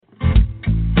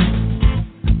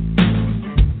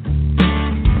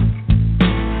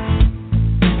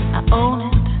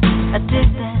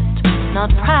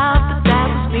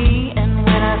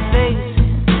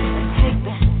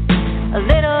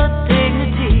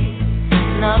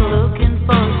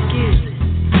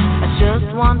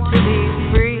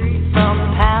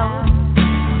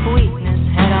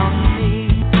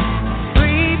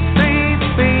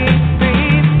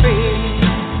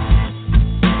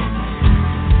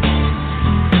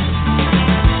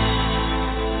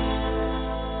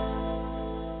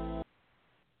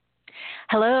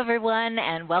everyone,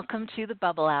 and welcome to the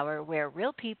Bubble Hour, where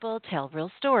real people tell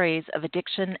real stories of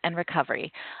addiction and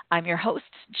recovery. I'm your host,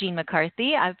 Jean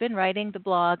McCarthy. I've been writing the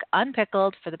blog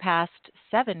Unpickled for the past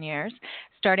 7 years,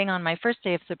 starting on my first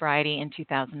day of sobriety in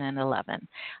 2011.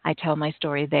 I tell my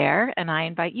story there, and I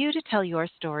invite you to tell your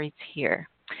stories here.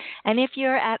 And if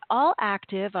you're at all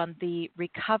active on the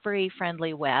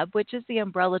recovery-friendly web, which is the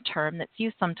umbrella term that's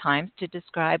used sometimes to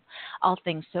describe all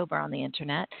things sober on the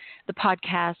internet, the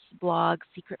podcasts, blogs,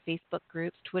 secret Facebook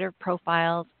groups, Twitter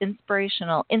profiles,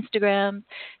 inspirational Instagrams,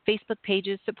 Facebook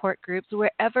pages, support groups,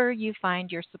 wherever you find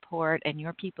your support and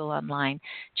your people online,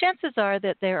 chances are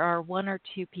that there are one or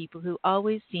two people who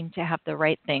always seem to have the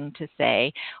right thing to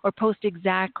say or post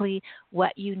exactly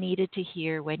what you needed to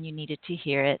hear when you needed to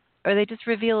hear it, or they just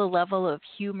reveal a level of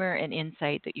humor and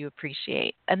insight that you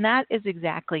appreciate. And that is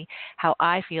exactly how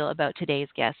I feel about today's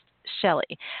guest,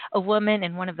 Shelli, a woman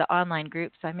in one of the online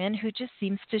groups I'm in who just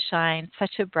seems to shine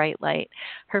such a bright light.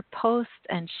 Her posts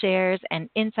and shares and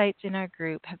insights in our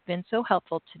group have been so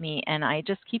helpful to me, and I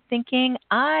just keep thinking,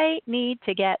 I need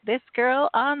to get this girl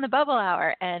on the Bubble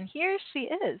Hour, and here she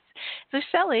is. So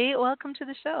Shelli, welcome to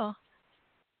the show.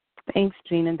 Thanks,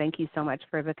 Jean, and thank you so much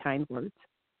for the kind words.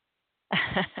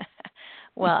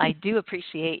 Well, I do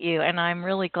appreciate you, and I'm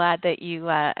really glad that you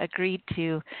agreed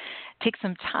to take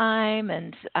some time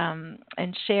and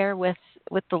share with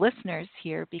the listeners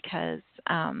here, because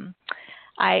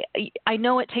I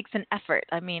know it takes an effort.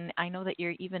 I mean, I know that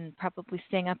you're even probably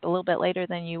staying up a little bit later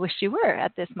than you wish you were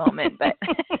at this moment, but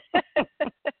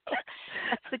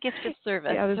that's the gift of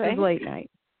service. Yeah, this right? is late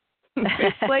night.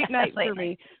 It's late night for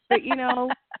me. But,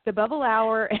 the Bubble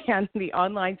Hour and the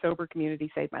online sober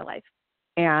community saved my life.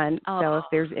 And so if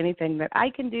there's anything that I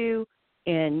can do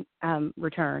in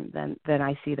return, then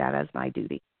I see that as my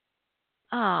duty.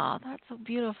 Oh, that's so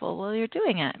beautiful. Well, you're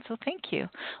doing it, so thank you.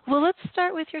 Well, let's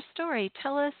start with your story.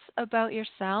 Tell us about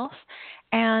yourself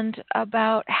and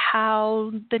about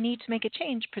how the need to make a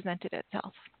change presented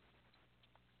itself.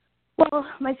 Well,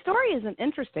 my story is an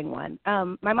interesting one.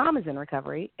 My mom is in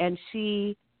recovery, and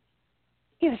she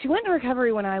went into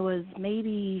recovery when I was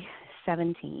maybe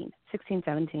 16,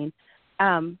 17.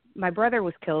 My brother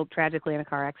was killed tragically in a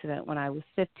car accident when I was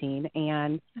 15,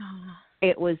 and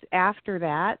it was after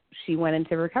that she went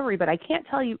into recovery. But I can't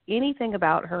tell you anything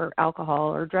about her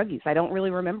alcohol or drug use. I don't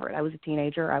really remember it. I was a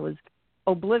teenager. I was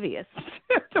oblivious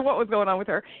to what was going on with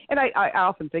her. And I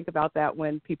often think about that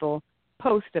when people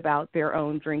post about their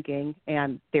own drinking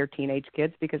and their teenage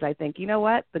kids, because I think, you know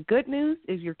what? The good news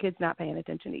is your kid's not paying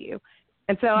attention to you.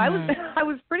 And so I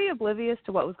was pretty oblivious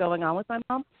to what was going on with my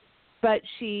mom. But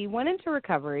she went into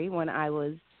recovery when I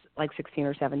was like 16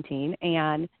 or 17,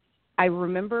 and I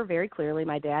remember very clearly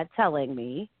my dad telling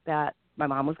me that my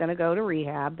mom was going to go to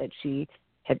rehab, that she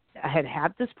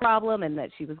had this problem and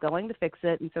that she was going to fix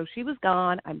it, and so she was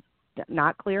gone. I'm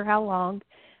not clear how long.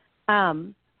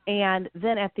 And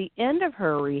then at the end of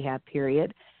her rehab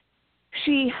period,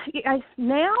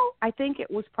 now I think it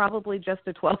was probably just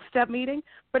a 12-step meeting,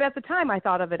 but at the time I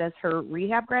thought of it as her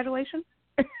rehab graduation.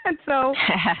 And so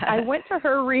I went to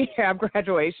her rehab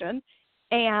graduation,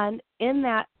 and in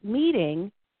that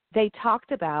meeting, they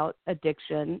talked about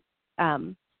addiction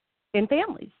in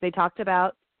families. They talked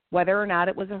about whether or not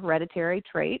it was a hereditary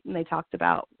trait, and they talked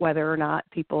about whether or not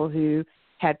people who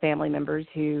had family members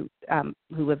who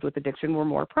lived with addiction were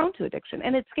more prone to addiction,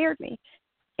 and it scared me.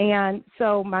 And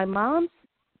so my mom's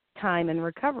time in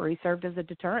recovery served as a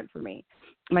deterrent for me.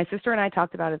 My sister and I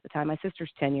talked about it at the time. My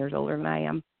sister's 10 years older than I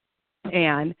am.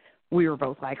 And we were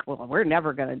both like, well, we're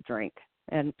never going to drink.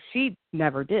 And she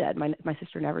never did. My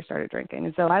sister never started drinking.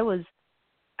 And so I was,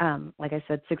 like I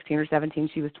said, 16 or 17.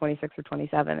 She was 26 or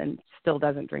 27 and still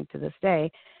doesn't drink to this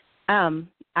day.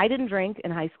 I didn't drink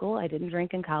in high school. I didn't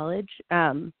drink in college.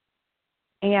 And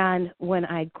when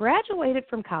I graduated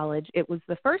from college, it was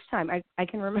the first time I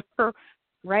can remember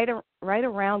right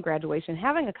around graduation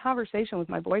having a conversation with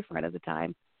my boyfriend at the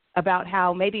time about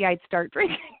how maybe I'd start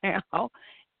drinking now.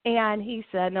 And he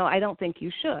said, no, I don't think you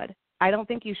should. I don't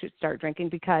think you should start drinking,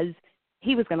 because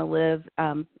he was going to live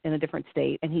in a different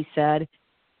state. And he said,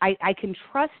 I can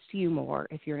trust you more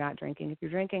if you're not drinking. If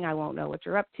you're drinking, I won't know what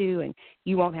you're up to, and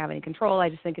you won't have any control. I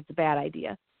just think it's a bad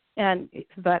idea. And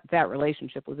that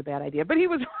relationship was a bad idea. But he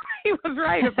was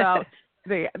right about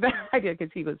the idea,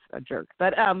 because he was a jerk.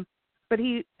 But I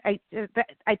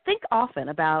think often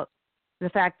about the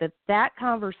fact that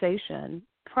conversation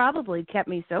probably kept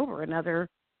me sober another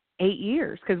 8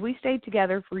 years, because we stayed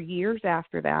together for years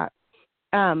after that.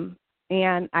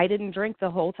 And I didn't drink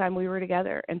the whole time we were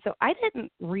together. And so I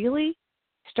didn't really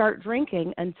start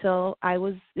drinking until I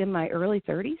was in my early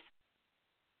 30s.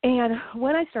 And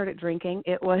when I started drinking,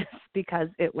 it was because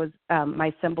it was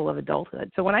my symbol of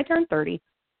adulthood. So when I turned 30,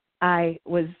 I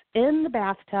was in the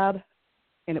bathtub,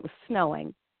 and it was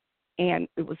snowing, and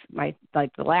it was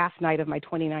the last night of my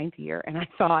 29th year, and I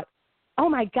thought, oh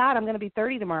my God, I'm going to be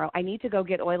 30 tomorrow. I need to go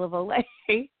get oil of Olay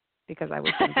because I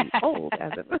was going to be old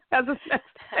as of next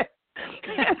day.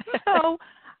 And so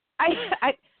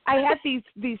I had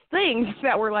these things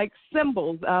that were like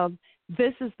symbols of,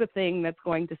 this is the thing that's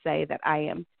going to say that I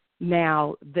am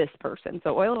now this person.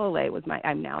 So oil of Olay was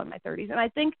I'm now in my 30s. And I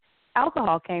think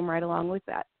alcohol came right along with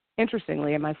that.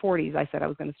 Interestingly, in my 40s, I said I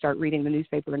was going to start reading the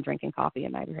newspaper and drinking coffee,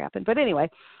 and neither happened. But anyway,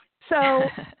 so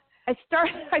I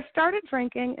started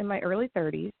drinking in my early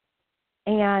 30s,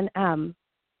 and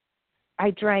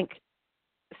I drank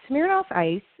Smirnoff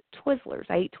Ice, Twizzlers.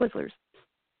 I ate Twizzlers.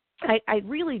 I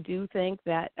really do think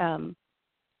that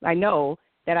I know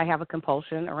that I have a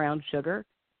compulsion around sugar,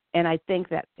 and I think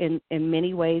that in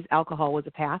many ways alcohol was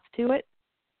a path to it.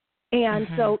 And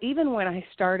so even when I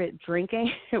started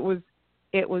drinking, it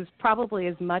was probably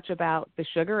as much about the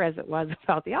sugar as it was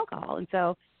about the alcohol. And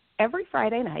so every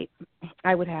Friday night,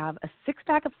 I would have a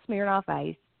 6-pack of Smirnoff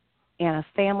Ice and a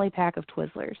family pack of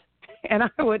Twizzlers. And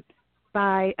I would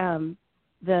buy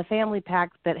the family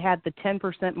pack that had the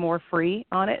 10% more free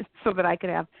on it so that I could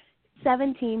have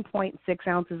 17.6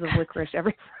 ounces of licorice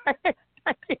every Friday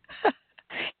night.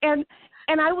 And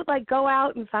I would go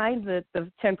out and find the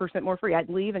 10% more free. I'd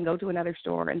leave and go to another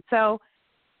store. And so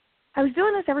I was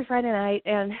doing this every Friday night,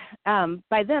 and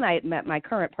by then I had met my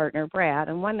current partner, Brad,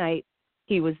 and one night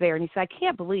he was there, and he said, I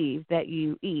can't believe that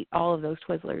you eat all of those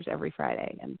Twizzlers every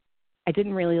Friday. And I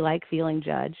didn't really like feeling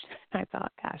judged. I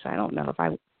thought, gosh, I don't know if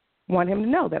I want him to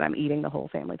know that I'm eating the whole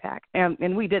family pack.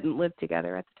 And we didn't live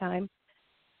together at the time.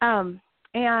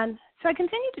 And so I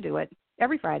continued to do it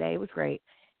every Friday. It was great.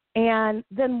 And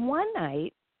then one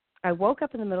night, I woke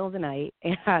up in the middle of the night,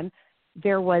 and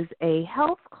there was a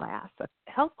health class. A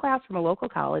health class from a local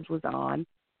college was on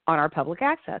our public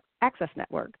access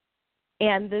network.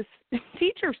 And this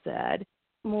teacher said,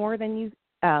 more than you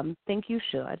think you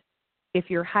should, if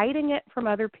you're hiding it from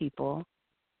other people,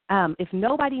 if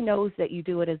nobody knows that you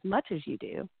do it as much as you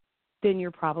do, then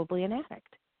you're probably an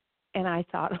addict. And I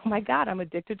thought, oh, my God, I'm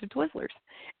addicted to Twizzlers.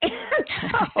 And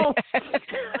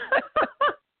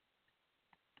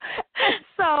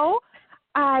so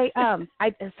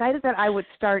I decided that I would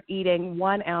start eating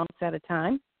 1 ounce at a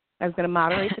time. I was going to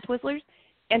moderate the Twizzlers.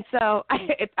 And so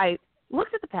I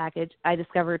looked at the package. I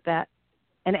discovered that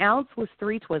an ounce was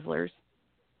 3 Twizzlers,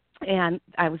 and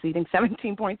I was eating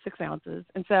 17.6 ounces.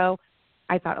 And so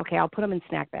I thought, okay, I'll put them in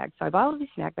snack bags. So I bought all these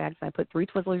snack bags, and I put 3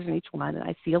 Twizzlers in each one, and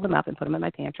I sealed them up and put them in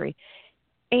my pantry.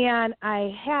 And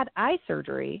I had eye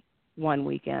surgery one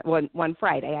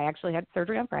Friday. I actually had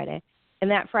surgery on Friday. And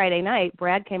that Friday night,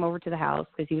 Brad came over to the house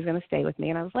because he was going to stay with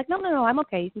me. And I was like, no, I'm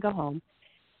okay. You can go home.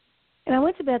 And I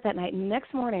went to bed that night. And the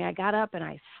next morning, I got up and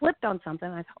I slipped on something.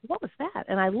 And I thought, what was that?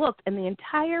 And I looked, and the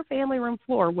entire family room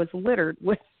floor was littered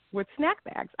with snack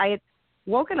bags. I had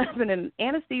woken up in an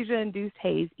anesthesia-induced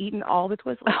haze, eaten all the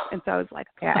Twizzlers. And so I was like,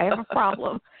 okay, I have a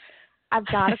problem. I've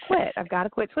got to quit. I've got to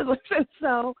quit Twizzlers. And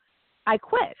so I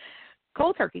quit.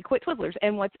 Cold turkey, quit Twizzlers.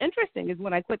 And what's interesting is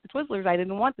when I quit the Twizzlers, I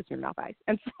didn't want the Smirnoff Ice.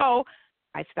 And so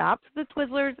I stopped the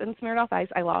Twizzlers and Smirnoff Ice.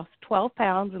 I lost 12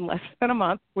 pounds in less than a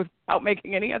month without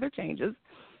making any other changes.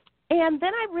 And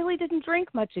then I really didn't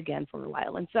drink much again for a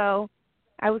while. And so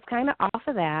I was kind of off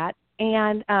of that.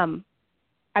 And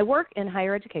I work in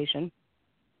higher education.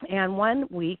 And one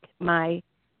week I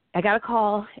got a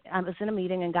call. I was in a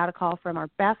meeting and got a call from our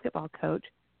basketball coach.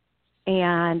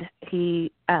 And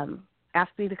he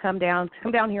asked me to come down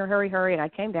here, hurry. And I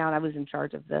came down. I was in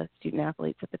charge of the student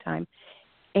athletes at the time.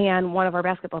 And one of our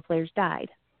basketball players died.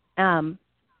 It's an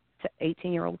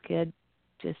 18-year-old kid,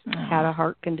 just had a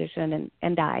heart condition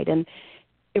and died. And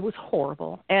it was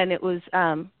horrible. And it was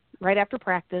right after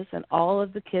practice, and all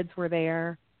of the kids were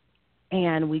there.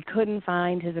 And we couldn't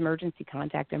find his emergency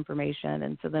contact information.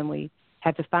 And so then we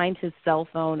had to find his cell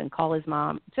phone and call his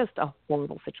mom. Just a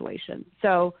horrible situation.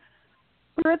 So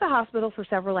we were at the hospital for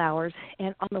several hours.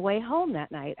 And on the way home that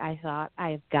night, I thought, I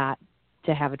have got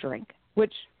to have a drink,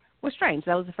 which was strange.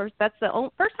 That's the first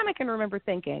time I can remember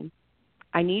thinking,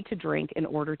 I need to drink in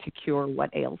order to cure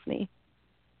what ails me.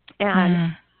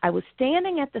 And I was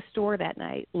standing at the store that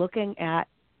night looking at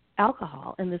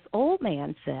alcohol, and this old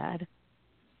man said,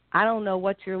 I don't know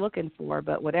what you're looking for,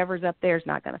 but whatever's up there is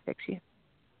not going to fix you.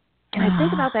 And I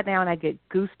think about that now, and I get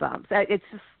goosebumps. It's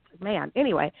just, man.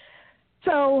 Anyway,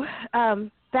 so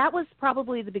that was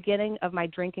probably the beginning of my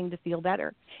drinking to feel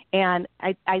better. And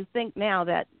I think now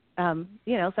that,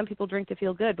 some people drink to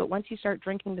feel good, but once you start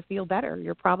drinking to feel better,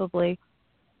 you're probably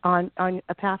on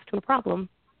a path to a problem.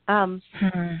 Hmm.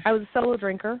 I was a solo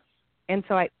drinker, and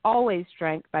so I always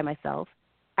drank by myself.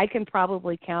 I can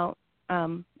probably count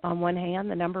on one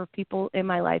hand the number of people in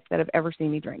my life that have ever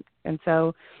seen me drink. And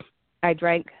so I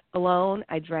drank alone.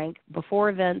 I drank before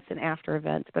events and after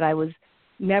events, but I was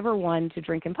never one to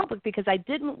drink in public because I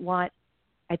didn't want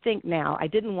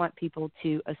people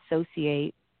to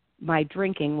associate my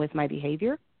drinking with my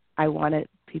behavior. I wanted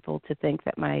people to think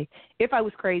that if I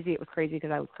was crazy, it was crazy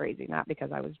because I was crazy, not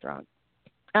because I was drunk.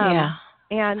 Yeah.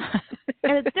 And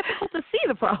it's difficult to see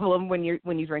the problem when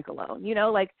you drink alone. You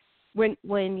know, like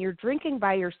when you're drinking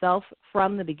by yourself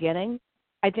from the beginning,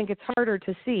 I think it's harder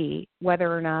to see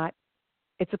whether or not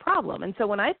it's a problem. And so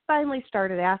when I finally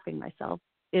started asking myself,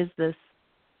 is this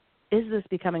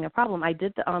becoming a problem? I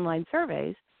did the online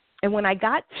surveys, and when I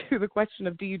got to the question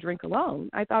of do you drink alone,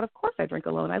 I thought, of course I drink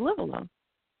alone. I live alone.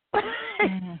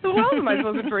 Who else am I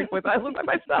supposed to drink with? I live by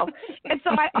myself. And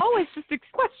so I always just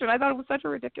question. I thought it was such a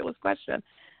ridiculous question.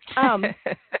 And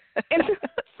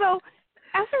so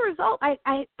as a result,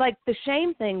 I like the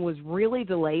shame thing was really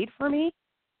delayed for me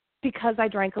because I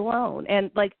drank alone.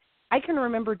 And like I can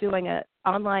remember doing an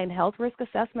online health risk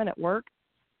assessment at work,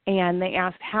 and they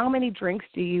asked, how many drinks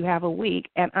do you have a week?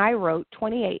 And I wrote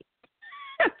 28.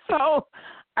 So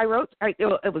I wrote,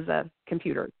 it was a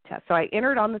computer test. So I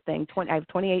entered on the thing, I have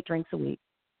 28 drinks a week.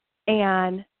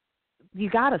 And you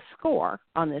got a score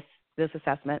on this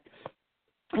assessment.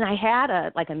 And I had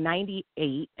a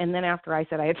 98. And then after I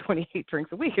said I had 28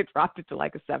 drinks a week, it dropped it to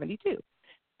like a 72.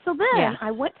 So then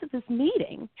I went to this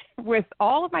meeting with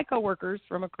all of my coworkers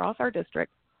from across our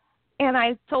district. And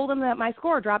I told them that my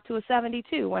score dropped to a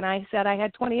 72 when I said I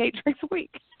had 28 drinks a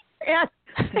week. And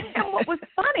what was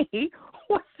funny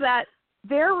was that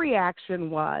their reaction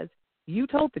was, you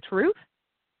told the truth?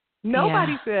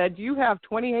 Nobody said you have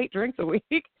 28 drinks a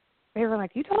week. They were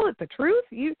like, you told it the truth?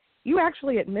 You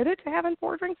actually admitted to having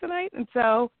 4 drinks a night? And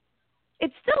so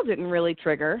it still didn't really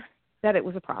trigger that it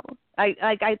was a problem.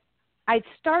 I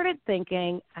started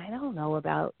thinking, I don't know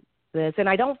about this, and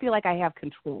I don't feel like I have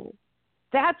control.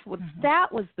 That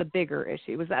was the bigger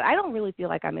issue, was that I don't really feel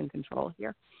like I'm in control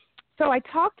here. So I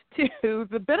talked to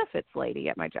the benefits lady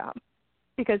at my job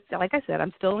because, like I said,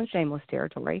 I'm still in shameless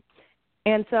territory.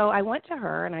 And so I went to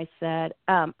her and I said,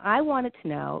 I wanted to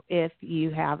know if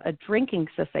you have a drinking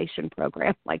cessation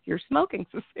program, like your smoking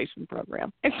cessation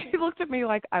program. And she looked at me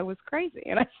like I was crazy.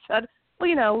 And I said, well,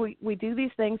 you know, we do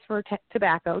these things for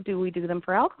tobacco. Do we do them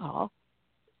for alcohol?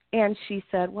 And she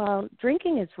said, well,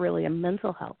 drinking is really a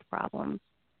mental health problem,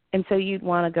 and so you'd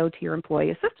want to go to your employee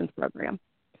assistance program.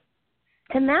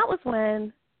 And that was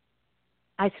when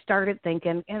I started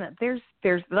thinking, and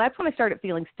that's when I started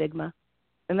feeling stigma,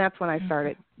 and that's when I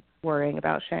started worrying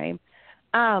about shame.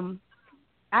 I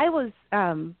was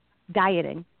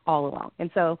dieting all along, and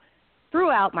so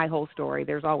throughout my whole story,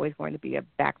 there's always going to be a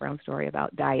background story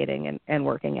about dieting and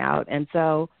working out. And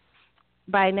so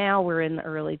by now we're in the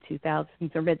early 2000s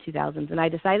or mid-2000s, and I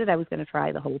decided I was going to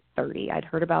try the Whole30. I'd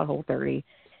heard about Whole30.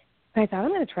 And I thought, I'm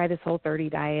going to try this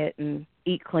Whole30 diet and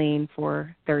eat clean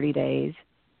for 30 days.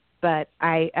 But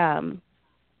I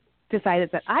decided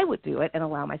that I would do it and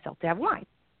allow myself to have wine.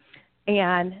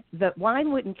 And the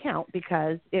wine wouldn't count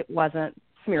because it wasn't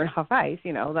Smirnoff Ice,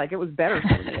 you know, like it was better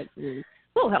for me. It's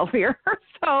a little healthier.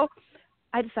 So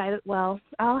I decided, well,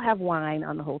 I'll have wine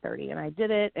on the Whole30. And I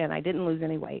did it, and I didn't lose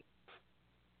any weight.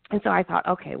 And so I thought,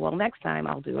 okay, well, next time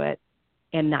I'll do it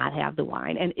and not have the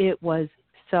wine. And it was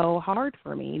so hard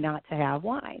for me not to have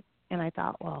wine. And I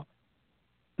thought, well,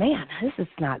 man, this is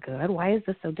not good. Why is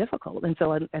this so difficult? And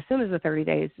so as soon as the 30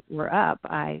 days were up,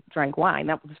 I drank wine.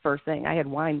 That was the first thing. I had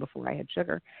wine before I had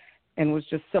sugar and was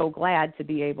just so glad to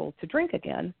be able to drink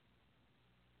again.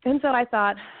 And so I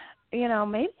thought, you know,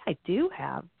 maybe I do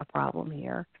have a problem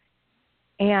here.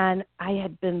 And I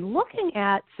had been looking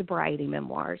at sobriety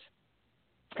memoirs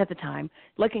at the time,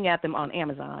 looking at them on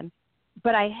Amazon,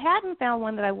 but I hadn't found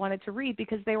one that I wanted to read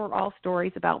because they were all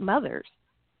stories about mothers.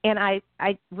 And I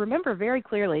remember very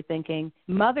clearly thinking,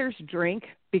 mothers drink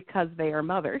because they are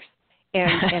mothers,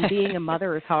 and being a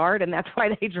mother is hard, and that's why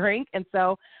they drink. And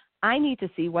so I need to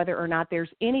see whether or not there's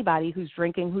anybody who's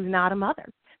drinking who's not a mother,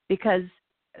 because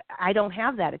I don't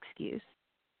have that excuse.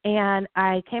 And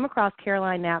I came across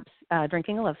Caroline Knapp's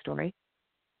Drinking a Love Story,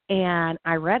 and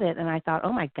I read it, and I thought,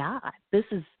 oh, my God, this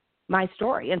is my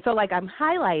story. And so, like, I'm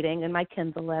highlighting in my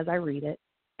Kindle as I read it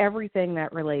everything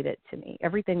that related to me,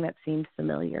 everything that seemed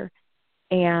familiar.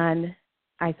 And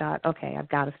I thought, okay, I've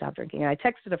got to stop drinking. And I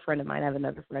texted a friend of mine. I have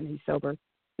another friend who's sober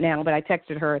now, but I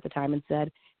texted her at the time and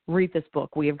said, read this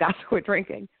book. We have got to quit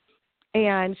drinking.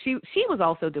 And she was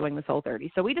also doing this Whole30.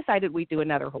 So we decided we'd do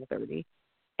another Whole30.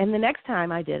 And the next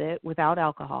time I did it without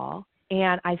alcohol,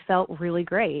 and I felt really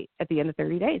great at the end of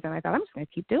 30 days. And I thought, I'm just going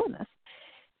to keep doing this.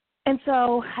 And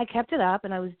so I kept it up,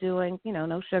 and I was doing,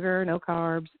 no sugar, no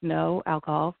carbs, no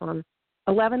alcohol for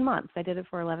 11 months. I did it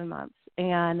for 11 months.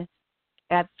 And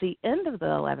at the end of the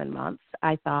 11 months,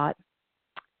 I thought,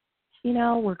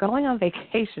 we're going on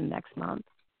vacation next month,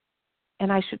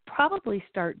 and I should probably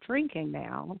start drinking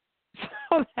now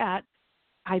so that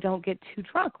I don't get too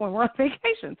drunk when we're on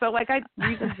vacation. So, I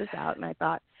reasoned this out, and I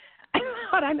thought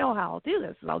I know how I'll do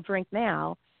this. Is I'll drink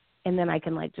now, and then I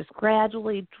can, just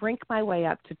gradually drink my way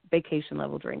up to vacation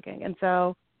level drinking. And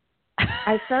so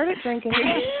I started drinking.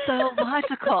 It's so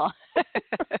logical.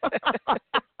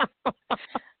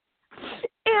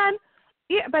 And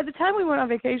yeah, by the time we went on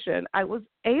vacation, I was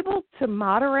able to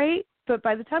moderate, but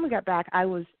by the time we got back, I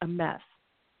was a mess.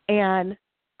 And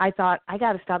I thought, I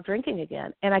got to stop drinking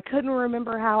again. And I couldn't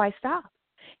remember how I stopped.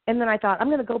 And then I thought, I'm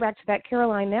going to go back to that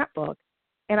Caroline Knapp book.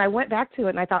 And I went back to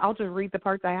it, and I thought, I'll just read the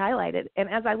parts I highlighted. And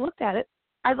as I looked at it,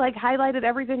 I highlighted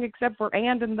everything except for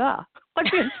and the.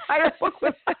 The entire book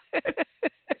was highlighted.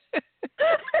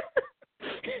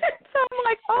 So I'm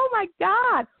like, oh my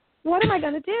God, what am I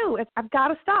going to do? I've got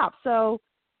to stop. So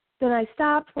then I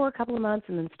stopped for a couple of months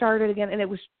and then started again. And it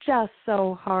was just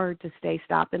so hard to stay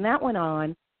stopped. And that went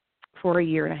on for a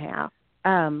year and a half.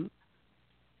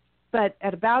 But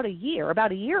at about a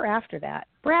year after that,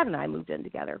 Brad and I moved in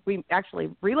together. We actually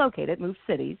relocated, moved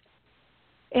cities,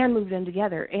 and moved in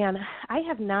together. And I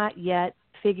have not yet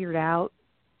figured out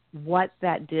what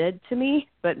that did to me,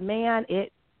 but man,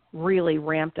 it really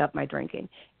ramped up my drinking.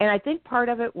 And I think part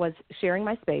of it was sharing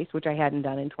my space, which I hadn't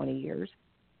done in 20 years.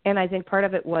 And I think part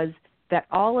of it was that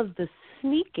all of the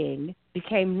sneaking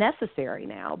became necessary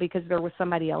now because there was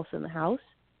somebody else in the house.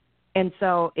 And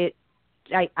so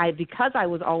because I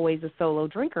was always a solo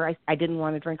drinker, I didn't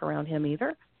want to drink around him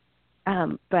either.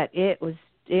 But it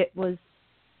was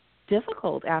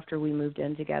difficult after we moved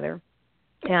in together.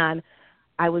 And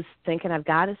I was thinking, I've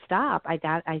got to stop.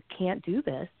 I can't do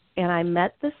this. And I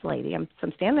met this lady. I'm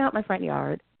standing out in my front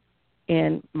yard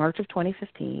in March of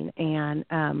 2015,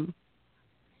 and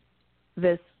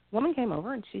this woman came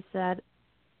over and she said,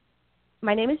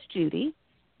 my name is Judy,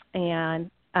 and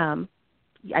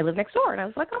I live next door. And I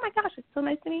was like, oh my gosh, it's so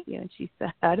nice to meet you. And she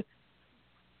said,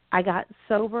 I got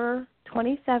sober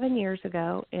 27 years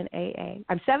ago in AA.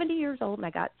 I'm 70 years old, and I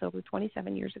got sober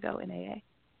 27 years ago in AA.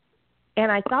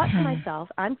 And I thought to myself,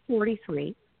 I'm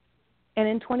 43, and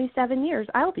in 27 years,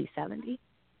 I'll be 70.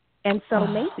 And so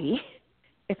maybe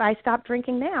if I stop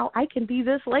drinking now, I can be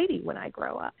this lady when I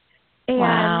grow up. And,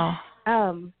 wow.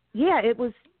 Yeah, it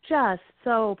was just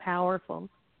so powerful.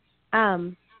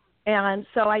 And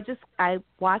so I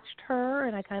watched her,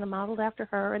 and I kind of modeled after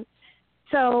her. And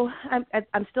so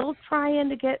I'm still trying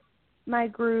to get my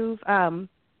groove. And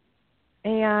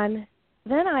then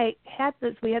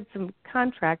we had some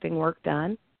contracting work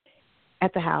done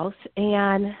at the house,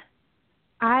 and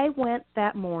I went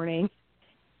that morning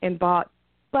and bought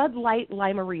Bud Light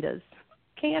Lime-A-Ritas,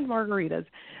 canned margaritas.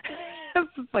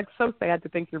 It's so sad to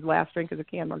think your last drink is a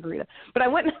canned margarita. But I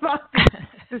went and bought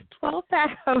this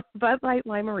 12-pack of Bud Light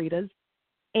Lime-A-Ritas,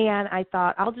 and I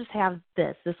thought, I'll just have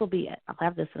this. This will be it. I'll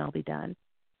have this, and I'll be done.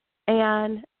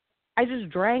 And I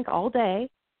just drank all day,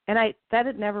 and that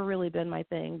had never really been my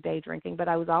thing, day drinking, but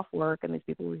I was off work, and these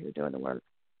people were here doing the work.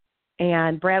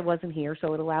 And Brad wasn't here,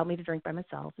 so it allowed me to drink by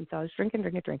myself. And so I was drinking.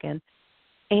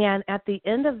 And at the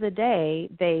end of the day,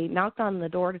 they knocked on the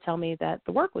door to tell me that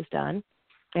the work was done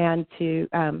and to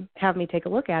have me take a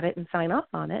look at it and sign off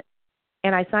on it.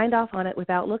 And I signed off on it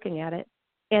without looking at it.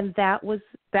 And that was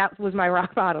my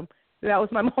rock bottom. That was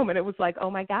my moment. It was like, oh,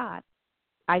 my God.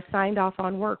 I signed off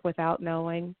on work without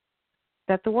knowing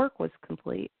that the work was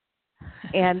complete.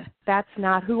 And that's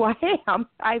not who I am.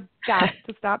 I've got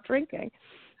to stop drinking.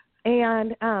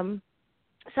 And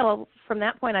so from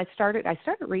that point, I started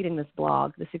reading this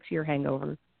blog, The 6-Year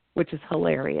Hangover, which is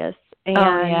hilarious. And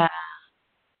yeah.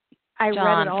 I John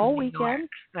read it all from New weekend. York,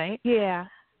 right? Yeah.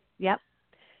 Yep.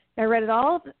 I read it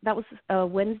all. That was a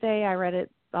Wednesday. I read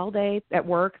it all day at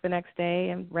work the next day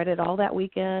and read it all that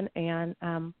weekend. And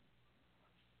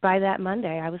by that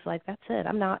Monday, I was like, that's it.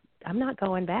 I'm not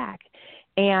going back.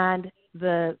 And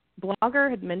the blogger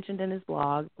had mentioned in his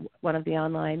blog one of the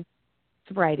online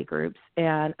sobriety groups,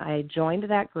 and I joined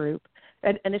that group.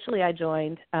 And initially, I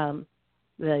joined the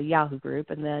Yahoo group,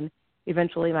 and then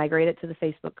eventually migrated to the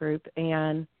Facebook group.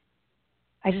 And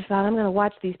I just thought, I'm going to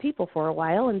watch these people for a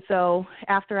while. And so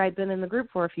after I'd been in the group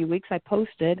for a few weeks, I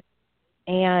posted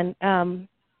and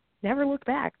never looked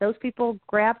back. Those people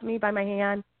grabbed me by my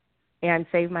hand and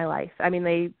saved my life. I mean,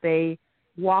 they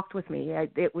walked with me.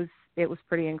 It was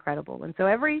pretty incredible. And so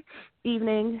every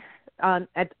evening, at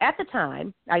the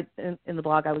time, in the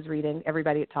blog I was reading,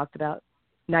 everybody had talked about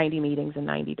 90 meetings in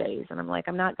 90 days. And I'm like,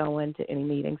 I'm not going to any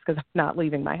meetings because I'm not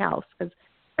leaving my house because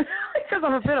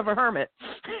I'm a bit of a hermit.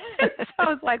 So I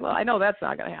was like, well, I know that's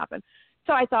not going to happen.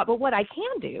 So I thought, but what I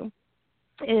can do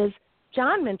is,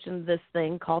 John mentioned this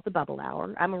thing called the Bubble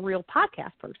Hour. I'm a real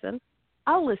podcast person.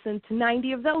 I'll listen to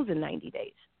 90 of those in 90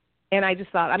 days. And I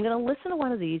just thought, I'm going to listen to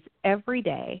one of these every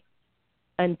day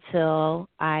until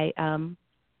I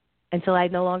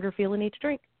no longer feel the need to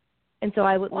drink. And so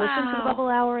I would listen to the Bubble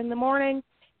Hour in the morning,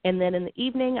 and then in the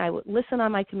evening I would listen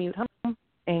on my commute home.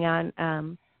 And,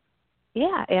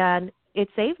 and it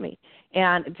saved me.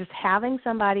 And just having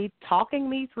somebody talking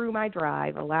me through my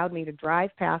drive allowed me to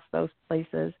drive past those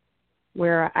places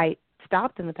where I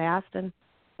stopped in the past and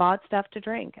bought stuff to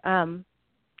drink.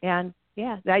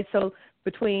 So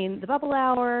between the Bubble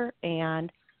Hour and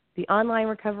the online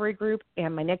recovery group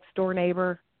and my next door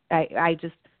neighbor, I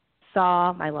just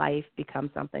saw my life become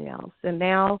something else. And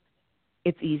now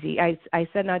it's easy. I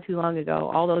said not too long ago,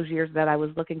 all those years that I was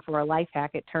looking for a life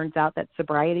hack, it turns out that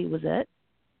sobriety was it.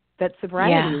 That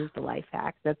sobriety is the life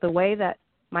hack. That the way that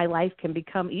my life can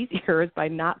become easier is by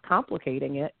not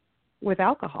complicating it with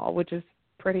alcohol, which is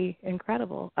pretty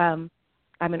incredible. I'm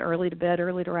an early to bed,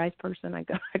 early to rise person. I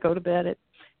go to bed at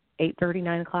 8:30,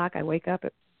 9 o'clock. I wake up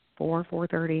at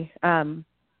 4:30.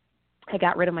 I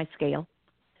got rid of my scale.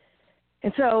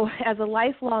 And so as a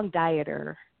lifelong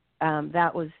dieter,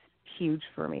 that was huge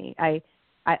for me. I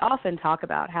often talk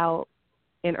about how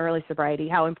in early sobriety,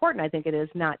 how important I think it is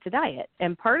not to diet.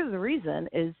 And part of the reason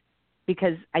is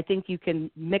because I think you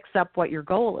can mix up what your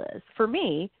goal is. For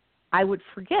me, I would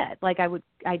forget.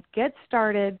 I'd get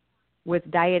started with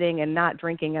dieting and not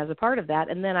drinking as a part of that,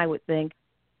 and then I would think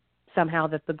somehow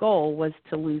that the goal was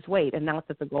to lose weight and not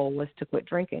that the goal was to quit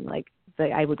drinking.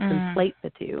 I would conflate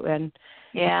the two. And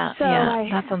that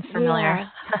sounds familiar.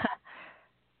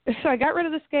 So I got rid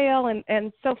of the scale,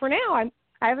 and so for now I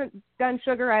haven't done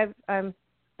sugar. I've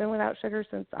been without sugar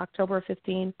since October of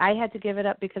 15. I had to give it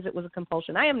up because it was a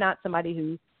compulsion. I am not somebody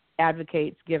who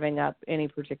advocates giving up any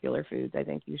particular foods. I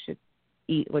think you should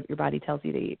eat what your body tells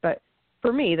you to eat. But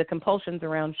for me, the compulsions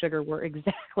around sugar were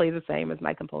exactly the same as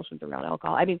my compulsions around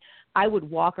alcohol. I mean, I would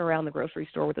walk around the grocery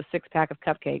store with a 6-pack of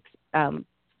cupcakes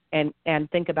and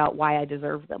think about why I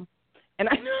deserved them. And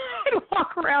I'd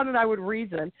walk around and I would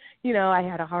reason, I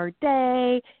had a hard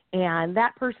day and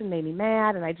that person made me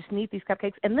mad and I just need these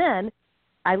cupcakes. And then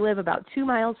I live about 2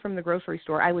 miles from the grocery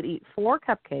store. I would eat 4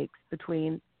 cupcakes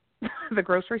between the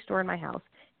grocery store and my house,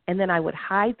 and then I would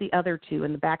hide the other 2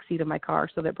 in the back seat of my car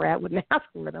so that Brad wouldn't ask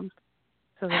for them,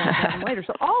 so that I'd have them later.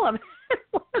 So all of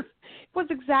it was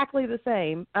exactly the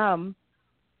same.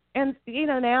 And,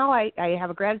 now I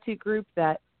have a gratitude group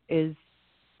that is,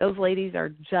 those ladies are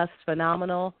just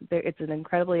phenomenal. It's an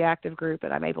incredibly active group,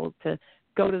 and I'm able to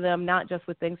go to them not just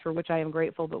with things for which I am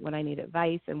grateful, but when I need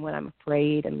advice and when I'm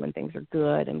afraid and when things are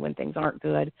good and when things aren't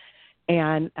good,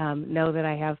 and know that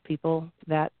I have people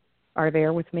that are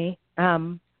there with me.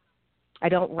 I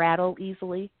don't rattle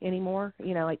easily anymore.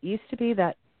 It used to be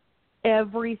that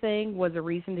everything was a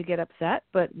reason to get upset,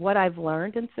 but what I've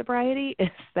learned in sobriety is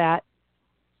that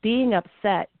being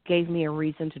upset gave me a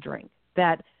reason to drink.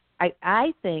 That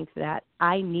I think that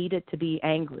I needed to be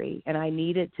angry and I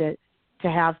needed to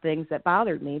have things that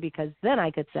bothered me, because then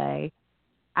I could say,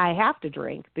 I have to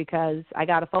drink because I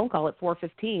got a phone call at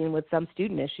 4:15 with some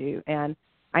student issue and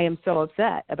I am so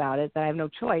upset about it that I have no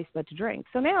choice but to drink.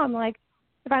 So now I'm like,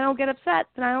 if I don't get upset,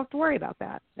 then I don't have to worry about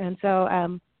that. And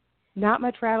so not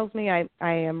much rattles me. I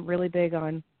am really big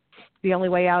on the only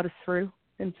way out is through.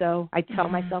 And so I tell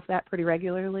myself that pretty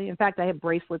regularly. In fact, I have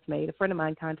bracelets made. A friend of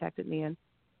mine contacted me and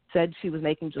said she was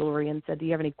making jewelry and said, do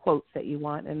you have any quotes that you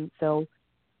want? And so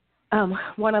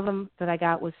one of them that I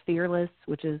got was fearless,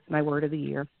 which is my word of the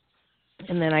year.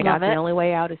 And then I got the only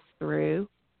way out is through.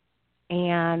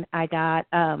 And I got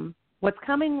what's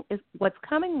coming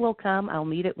will come. I'll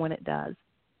meet it when it does,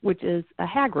 which is a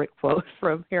Hagrid quote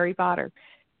from Harry Potter.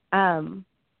 And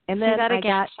then that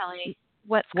again, Shelli.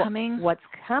 What's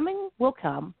coming will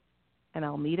come, and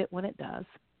I'll meet it when it does.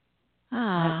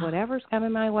 Whatever's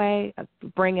coming my way,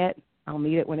 bring it. I'll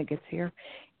meet it when it gets here.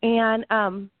 And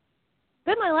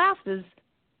then my last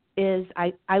is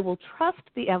I will trust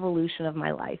the evolution of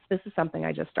my life. This is something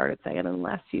I just started saying in the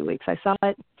last few weeks. I saw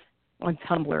it on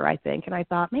Tumblr, I think, and I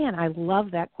thought, man, I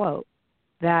love that quote,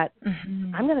 that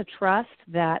I'm going to trust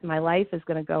that my life is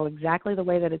going to go exactly the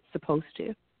way that it's supposed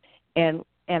to, and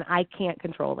I can't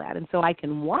control that. And so I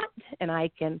can want and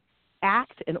I can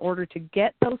act in order to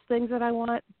get those things that I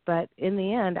want, but in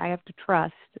the end, I have to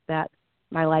trust that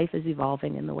my life is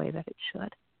evolving in the way that it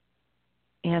should.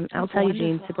 And I'll That's tell you,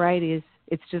 wonderful. Jean, sobriety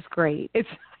it's just great. It's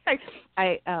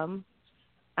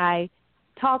I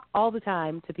talk all the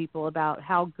time to people about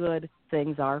how good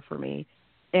things are for me,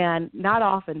 and not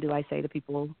often do I say to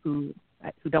people who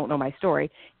don't know my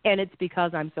story, and it's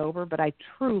because I'm sober, but I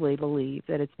truly believe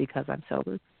that it's because I'm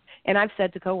sober. And I've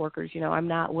said to coworkers, I'm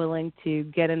not willing to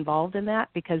get involved in that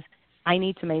because I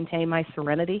need to maintain my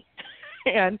serenity,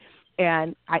 so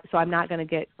I'm not going to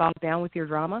get bogged down with your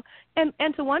drama. And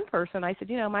to one person, I said,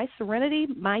 my serenity,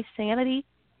 my sanity,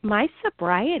 my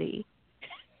sobriety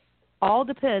all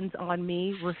depends on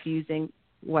me refusing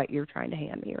what you're trying to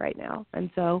hand me right now.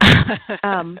 And so,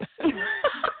 How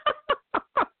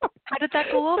did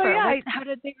that go over? So, yeah, How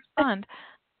did they respond?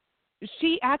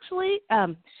 She actually,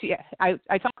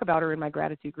 I talk about her in my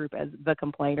gratitude group as the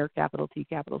complainer, capital T,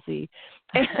 capital C.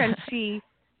 And she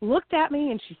looked at me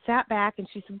and she sat back and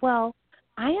she said, well,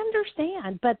 I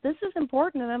understand, but this is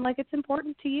important. And I'm like, it's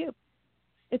important to you.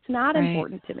 It's not Right.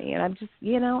 important to me. And I'm just,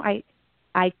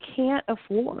 I can't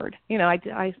afford,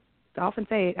 I often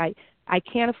say I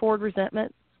can't afford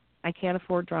resentment. I can't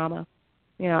afford drama.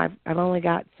 I've only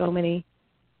got so many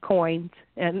coins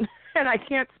and I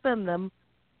can't spend them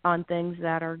on things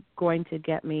that are going to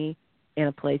get me in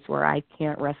a place where I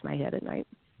can't rest my head at night.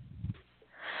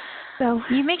 So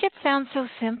you make it sound so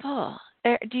simple.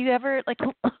 Do you ever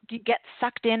do you get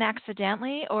sucked in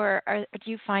accidentally, or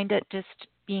do you find it just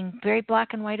being very black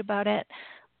and white about it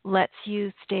lets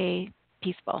you stay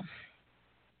peaceful?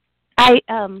 I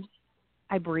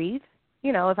breathe.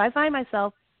 If I find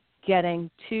myself getting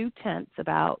too tense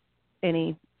about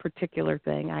any particular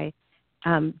thing, I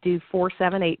do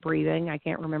 4-7-8 breathing. I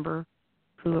can't remember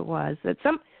who it was. It's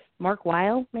some Mark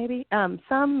Weil, maybe.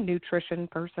 Some nutrition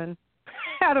person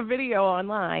had a video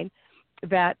online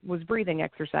that was breathing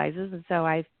exercises, and so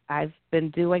I've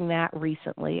been doing that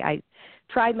recently. I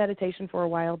tried meditation for a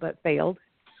while but failed.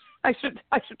 I should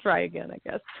try again, I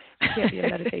guess. I can't be a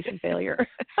meditation failure.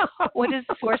 What is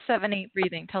 4-7-8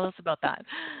 breathing? Tell us about that.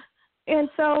 And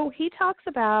so he talks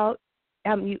about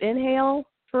you inhale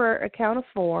for a count of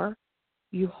 4,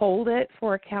 you hold it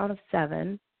for a count of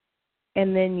 7,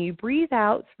 and then you breathe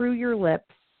out through your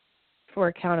lips for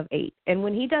a count of 8. And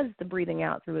when he does the breathing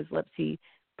out through his lips, he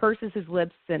purses his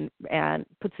lips and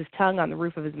puts his tongue on the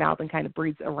roof of his mouth and kind of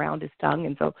breathes around his tongue.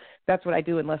 And so that's what I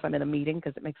do unless I'm in a meeting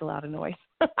because it makes a lot of noise.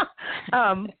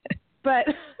 But,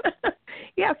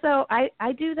 yeah, so I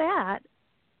do that.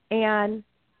 And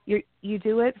you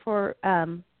do it for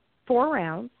 4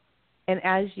 rounds. And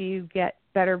as you get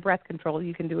better breath control,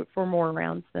 you can do it for more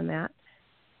rounds than that.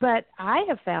 But I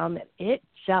have found that it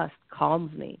just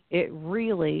calms me. It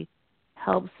really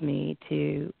helps me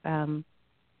to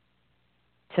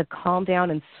calm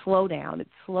down and slow down. It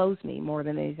slows me more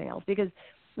than anything else. Because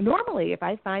normally if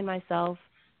I find myself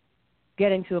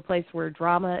getting to a place where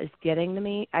drama is getting to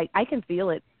me, I can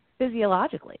feel it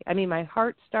physiologically. I mean, my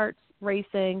heart starts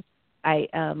racing. I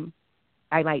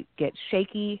might get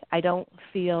shaky. I don't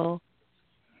feel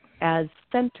as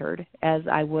centered as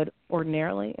I would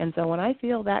ordinarily. And so when I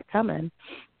feel that coming,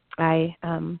 I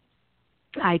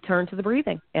turn to the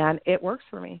breathing, and it works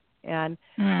for me. And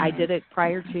I did it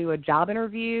prior to a job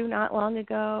interview not long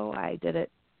ago. I did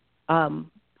it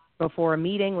before a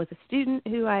meeting with a student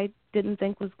who I didn't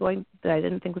think was going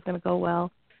to go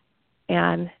well,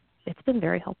 and it's been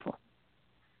very helpful.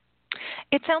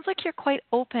 It sounds like you're quite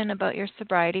open about your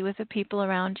sobriety with the people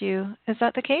around you. Is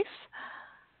that the case?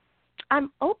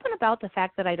 I'm open about the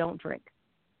fact that I don't drink.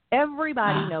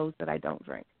 Everybody knows that I don't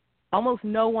drink. Almost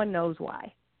no one knows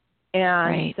why.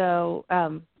 And so,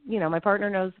 my partner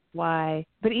knows why.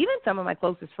 But even some of my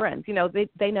closest friends,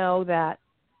 they know that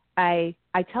I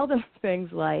tell them things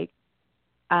like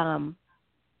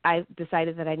I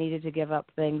decided that I needed to give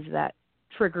up things that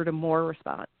triggered a more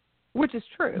response, which is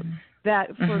true. Mm-hmm.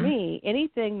 That for me,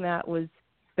 anything that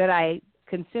I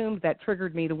consumed that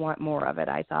triggered me to want more of it,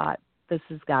 I thought, this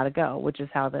has got to go, which is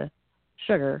how the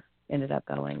sugar ended up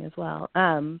going as well.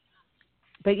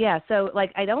 But yeah, so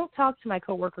I don't talk to my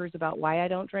coworkers about why I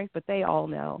don't drink, but they all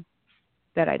know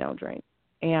that I don't drink.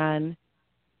 And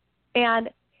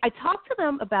I talk to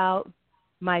them about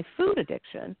my food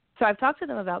addiction. So I've talked to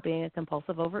them about being a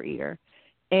compulsive overeater,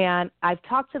 and I've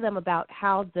talked to them about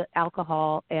how the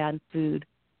alcohol and food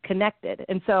connected.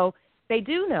 And so they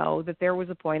do know that there was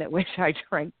a point at which I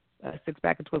drank a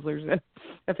 6-pack of Twizzlers, and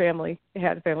a family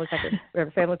pack of Twizzlers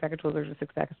and a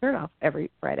 6-pack of Smirnoff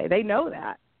every Friday. They know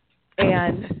that.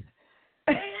 And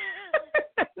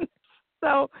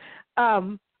so,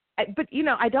 but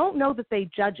I don't know that they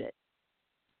judge it,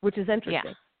 which is interesting.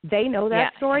 Yeah. They know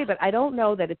that story, but I don't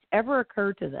know that it's ever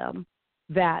occurred to them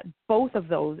that both of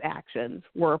those actions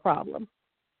were a problem.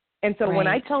 And so when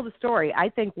I tell the story, I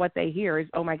think what they hear is,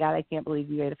 oh, my God, I can't believe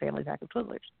you ate a family pack of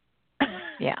Twizzlers.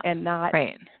 Yeah. And not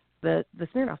the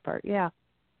Smirnoff part. Yeah.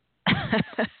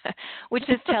 Which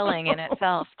is telling in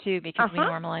itself, too, because we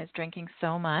normalize drinking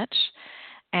so much.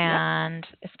 And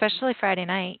especially Friday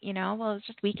night, well, it's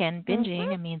just weekend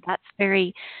binging. I mean, that's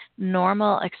very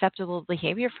normal, acceptable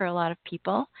behavior for a lot of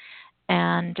people.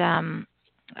 And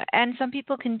some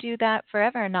people can do that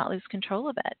forever and not lose control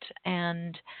of it.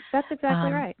 And that's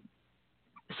exactly right.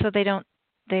 So they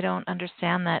don't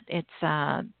understand that it's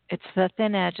the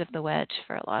thin edge of the wedge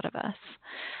for a lot of us,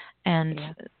 and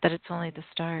that it's only the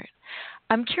start.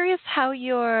 I'm curious how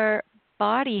your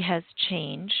body has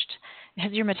changed.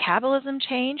 Has your metabolism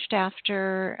changed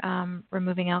after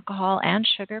removing alcohol and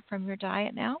sugar from your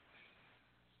diet now?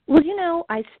 Well,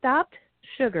 I stopped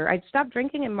sugar. I stopped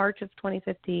drinking in March of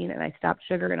 2015, and I stopped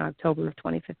sugar in October of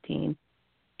 2015.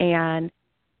 And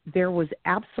there was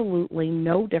absolutely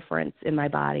no difference in my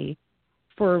body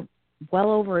for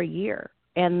well over a year.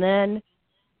 And then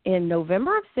in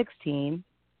November of 16,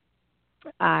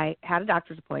 I had a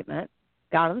doctor's appointment,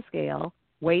 got on the scale,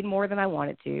 weighed more than I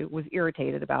wanted to, was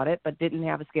irritated about it, but didn't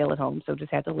have a scale at home, so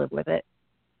just had to live with it.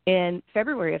 In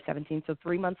February of 17, so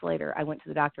 3 months later, I went to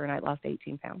the doctor and I lost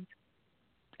 18 pounds.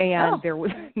 And there was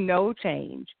no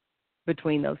change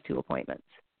between those two appointments.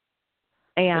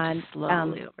 And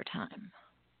slowly over time.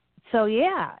 So,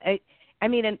 yeah,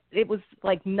 and it was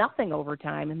like nothing over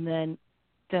time and then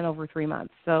over 3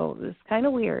 months. So it was kind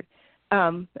of weird.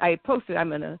 I posted,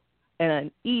 I'm in a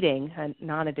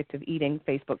non-addictive eating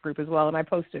Facebook group as well, and I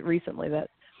posted recently that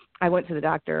I went to the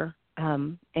doctor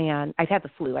and I've had the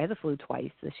flu. I had the flu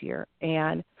twice this year.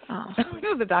 And I went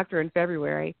to the doctor in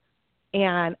February,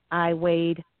 and I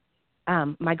weighed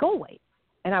my goal weight.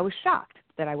 And I was shocked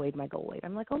that I weighed my goal weight.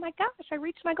 I'm like, oh, my gosh, I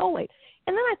reached my goal weight.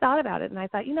 And then I thought about it, and I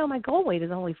thought, my goal weight is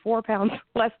only 4 pounds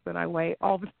less than I weigh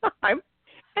all the time.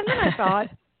 And then I thought,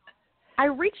 I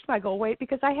reached my goal weight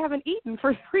because I haven't eaten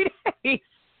for 3 days.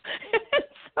 And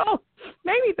so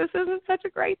maybe this isn't such a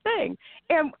great thing.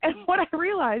 And what I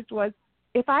realized was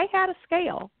if I had a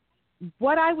scale,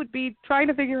 what I would be trying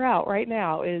to figure out right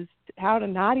now is how to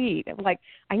not eat. Like,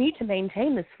 I need to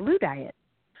maintain this flu diet.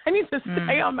 I need to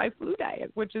stay on my flu diet,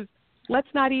 which is let's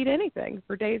not eat anything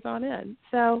for days on end.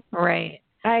 So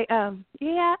I've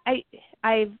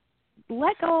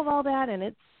let go of all that, and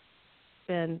it's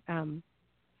been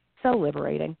so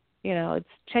liberating. It's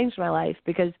changed my life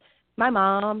because my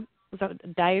mom was a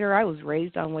dieter. I was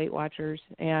raised on Weight Watchers,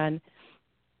 and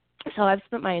so I've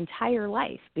spent my entire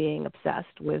life being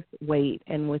obsessed with weight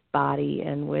and with body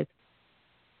and with,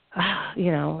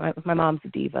 my mom's a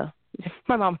diva.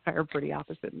 My mom and I are pretty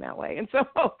opposite in that way. And so,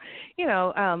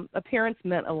 appearance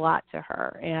meant a lot to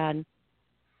her. And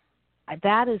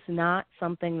that is not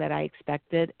something that I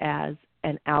expected as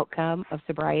an outcome of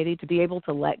sobriety. To be able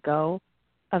to let go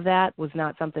of that was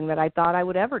not something that I thought I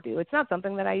would ever do. It's not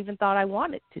something that I even thought I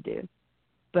wanted to do.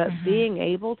 But being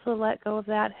able to let go of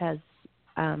that has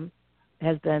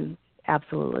been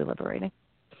absolutely liberating.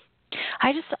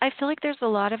 I feel like there's a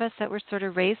lot of us that were sort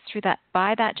of raised through that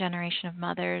by that generation of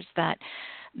mothers that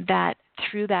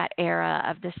through that era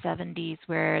of the 70s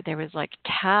where there was like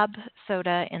Tab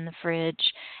soda in the fridge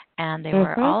and they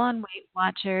were all on Weight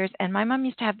Watchers. And my mom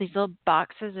used to have these little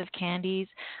boxes of candies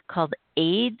called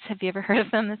AIDS. Have you ever heard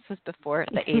of them? This was before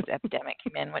the AIDS epidemic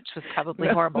came in, which was probably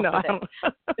horrible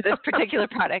for this particular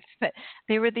product. But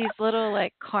they were these little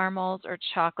like caramels or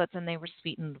chocolates, and they were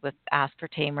sweetened with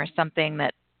aspartame or something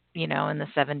that, in the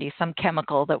 70s, some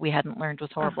chemical that we hadn't learned was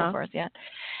horrible for us yet.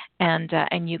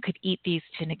 And you could eat these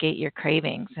to negate your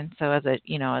cravings. And so as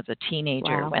a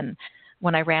teenager,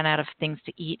 when I ran out of things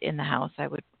to eat in the house, I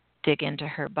would dig into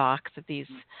her box of these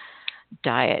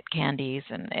diet candies.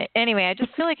 And anyway, I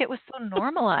just feel like it was so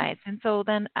normalized. And so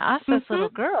then us as little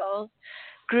girls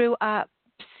grew up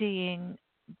seeing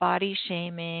body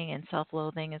shaming and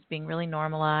self-loathing as being really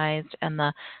normalized, and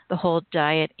the whole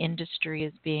diet industry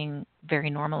as being very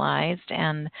normalized.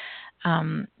 And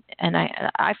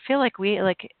I feel like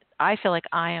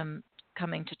I am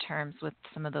coming to terms with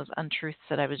some of those untruths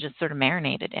that I was just sort of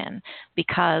marinated in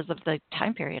because of the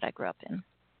time period I grew up in.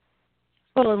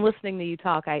 Well, in listening to you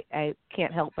talk, I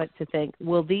can't help but to think,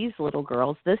 will these little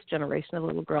girls, this generation of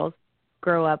little girls,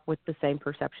 grow up with the same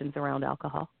perceptions around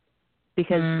alcohol?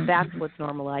 Because that's what's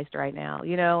normalized right now,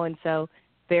 and so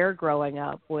they're growing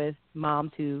up with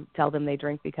moms who tell them they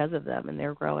drink because of them, and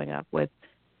they're growing up with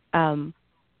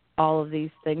all of these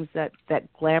things that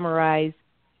glamorize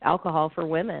alcohol for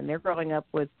women. They're growing up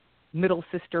with middle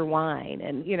sister wine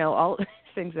and, all these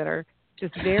things that are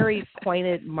just very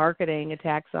pointed marketing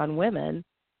attacks on women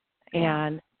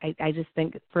And I just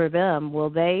think for them, will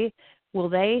they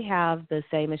have the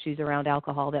same issues around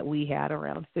alcohol that we had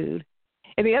around food?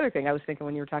 And the other thing I was thinking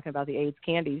when you were talking about the AIDS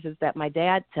candies is that my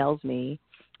dad tells me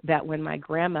that when my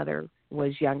grandmother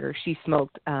was younger, she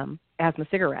smoked asthma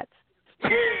cigarettes. So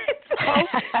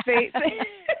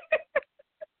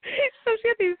she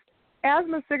had these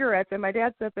asthma cigarettes, and my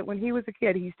dad said that when he was a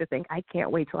kid, he used to think, I can't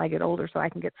wait till I get older so I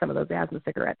can get some of those asthma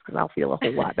cigarettes because I'll feel a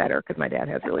whole lot better because my dad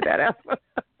has really bad asthma.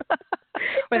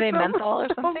 Were they menthol or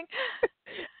something?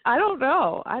 I don't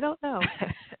know.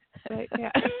 But,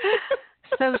 yeah.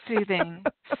 So soothing.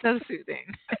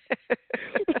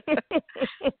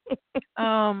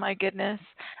 Oh my goodness.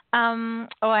 I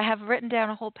have written down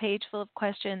a whole page full of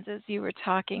questions as you were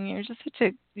talking. You're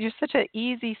such an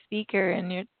easy speaker,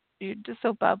 and you're just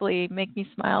so bubbly. Make me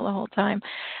smile the whole time.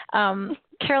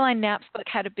 Caroline Knapp's book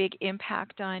had a big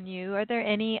impact on you. Are there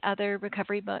any other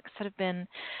recovery books that have been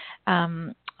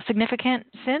significant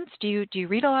since? Do you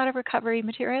read a lot of recovery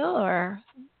material, or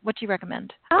what do you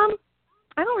recommend?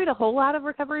 I don't read a whole lot of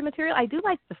recovery material. I do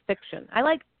like the fiction. I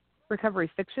like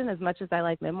recovery fiction as much as I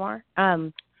like memoir.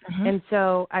 And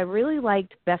so I really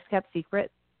liked Best Kept Secret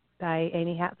by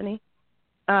Amy Hathaway.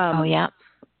 Oh, yeah.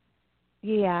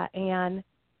 Yeah, and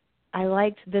I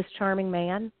liked This Charming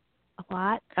Man a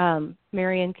lot,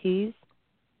 Marian Keyes.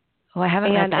 Oh, I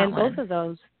haven't read that and one. both of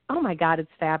those, oh my God,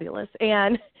 it's fabulous.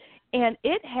 And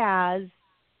it has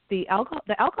the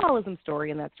alcoholism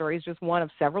story in that story is just one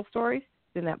of several stories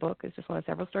in that book. It's just one of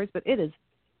several stories, but it is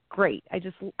great.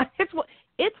 It's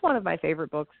one of my favorite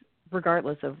books,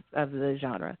 regardless of the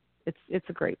genre. It's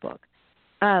a great book.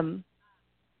 I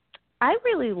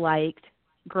really liked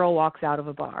Girl Walks Out of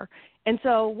a Bar, and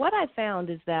so what I found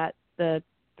is that the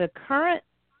current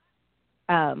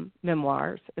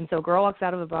memoirs, and so Girl Walks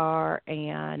Out of a Bar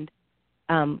and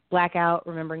Blackout,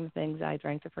 Remembering the Things I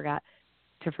Drank to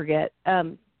Forget,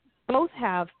 both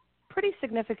have pretty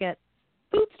significant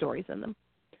food stories in them.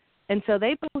 And so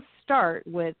they both start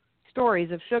with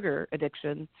stories of sugar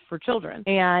addiction for children.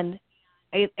 And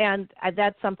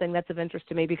that's something that's of interest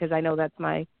to me because I know that's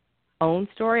my own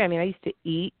story. I mean, I used to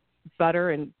eat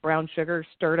butter and brown sugar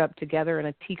stirred up together in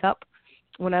a teacup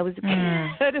when I was a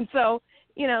kid. And so,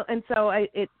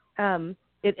 it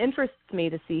interests me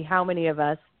to see how many of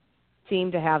us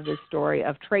seem to have this story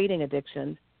of trading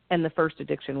addictions, and the first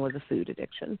addiction was a food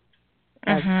addiction.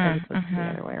 As opposed to the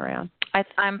other way around.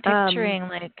 I'm picturing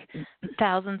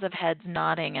thousands of heads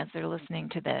nodding as they're listening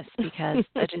to this because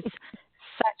it is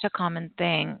such a common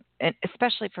thing,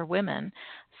 especially for women,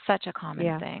 such a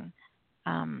common thing.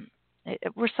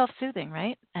 We're self-soothing,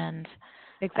 right? And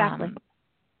exactly.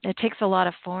 It takes a lot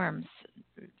of forms.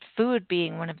 Food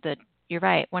being one of the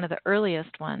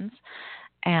earliest ones.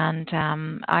 And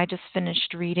I just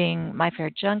finished reading My Fair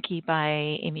Junkie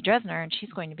by Amy Dresner, and she's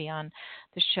going to be on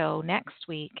the show next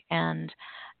week. And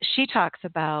she talks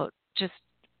about just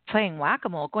playing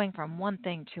whack-a-mole, going from one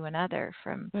thing to another,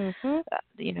 from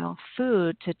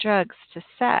food to drugs to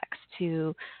sex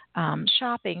to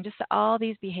shopping, just all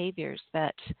these behaviors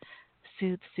that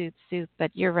soothe.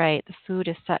 But you're right, the food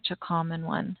is such a common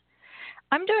one.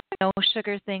 I'm doing a no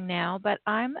sugar thing now, but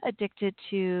I'm addicted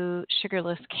to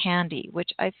sugarless candy, which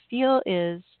I feel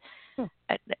is,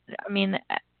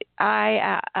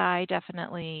 I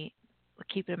definitely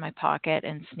keep it in my pocket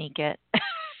and sneak it.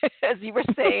 As you were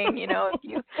saying,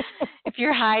 if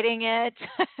you're hiding it,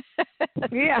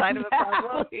 kind of a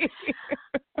problem.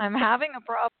 I'm having a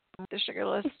problem with the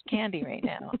sugarless candy right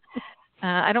now.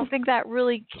 I don't think that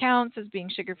really counts as being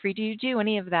sugar-free. Do you do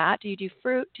any of that? Do you do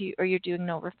fruit? Or you're doing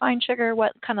no refined sugar?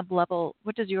 What kind of level?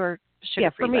 What does your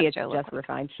sugar-free for me, it's just like?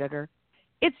 Refined sugar.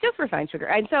 It's just refined sugar.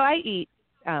 And so I eat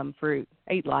fruit.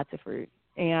 I eat lots of fruit.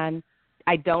 And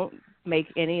I don't make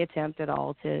any attempt at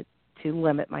all to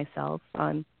limit myself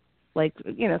on,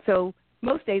 so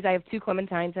most days I have 2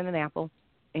 clementines and an apple.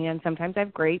 And sometimes I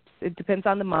have grapes. It depends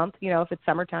on the month. If it's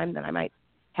summertime, then I might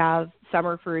have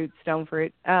summer fruit, stone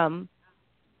fruit.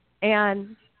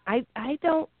 And I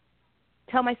don't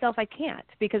tell myself I can't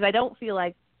because I don't feel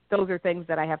like those are things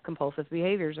that I have compulsive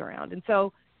behaviors around. And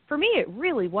so for me, it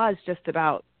really was just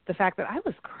about the fact that I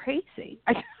was crazy.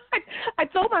 I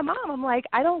told my mom, I'm like,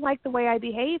 I don't like the way I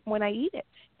behave when I eat it.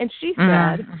 And she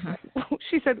said,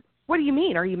 what do you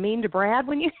mean? Are you mean to Brad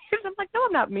when you eat it? I'm like, no,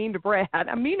 I'm not mean to Brad.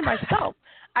 I'm mean to myself.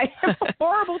 I am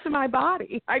horrible to my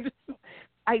body. I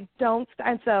don't.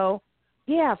 And so,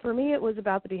 for me, it was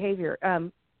about the behavior.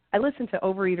 I listen to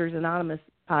Overeaters Anonymous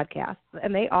podcasts,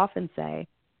 and they often say,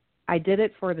 I did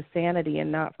it for the sanity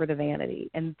and not for the vanity.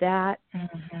 And that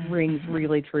rings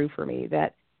really true for me,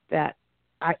 that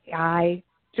I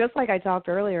just like I talked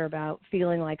earlier about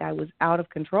feeling like I was out of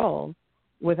control,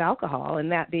 with alcohol,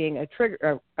 and that being a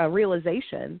trigger, a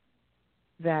realization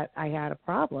that I had a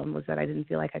problem was that I didn't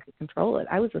feel like I could control it.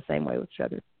 I was the same way with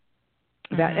sugar.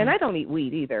 And I don't eat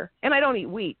wheat either. And I don't eat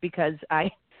wheat because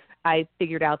I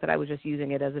figured out that I was just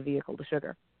using it as a vehicle to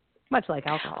sugar, much like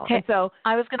alcohol. Okay. And so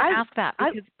I was going to ask that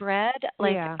because bread,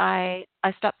 like yeah. I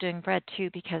stopped doing bread too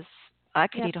because I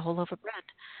could eat a whole loaf of bread.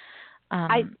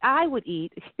 I would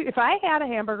eat, if I had a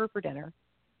hamburger for dinner,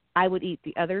 I would eat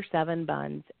the other 7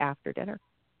 buns after dinner.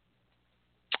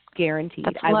 Guaranteed.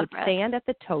 I would stand at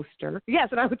the toaster. Yes,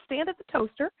 and I would stand at the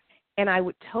toaster, and I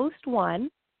would toast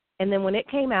one, and then when it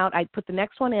came out, I'd put the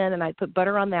next one in, and I'd put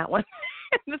butter on that one,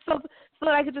 so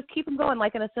that I could just keep them going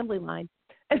like an assembly line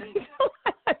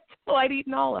until I'd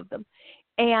eaten all of them.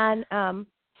 And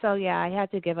so, yeah, I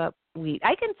had to give up wheat.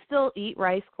 I can still eat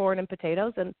rice, corn, and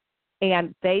potatoes, and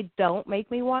they don't make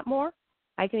me want more.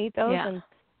 I can eat those and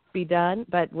be done,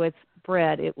 but with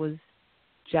bread, it was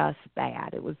just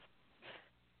bad. It was,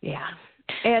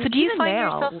 And so do you find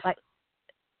now, yourself?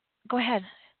 Go ahead.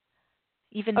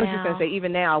 Even now, I was just going to say,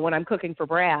 even now, when I'm cooking for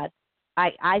Brad,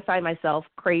 I find myself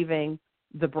craving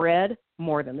the bread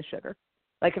more than the sugar.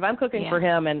 Like if I'm cooking for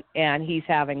him and he's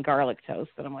having garlic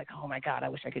toast, and I'm like, oh my God, I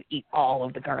wish I could eat all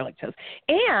of the garlic toast.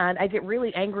 And I get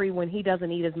really angry when he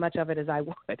doesn't eat as much of it as I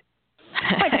would.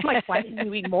 I'm like, why didn't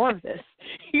you eat more of this?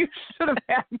 You should have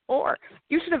had more.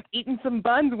 You should have eaten some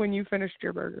buns when you finished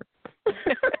your burger.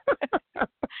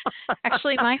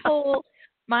 Actually, my whole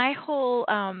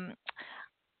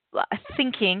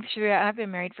thinking through, I've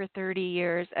been married for 30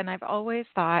 years, and I've always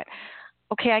thought,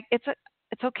 okay, it's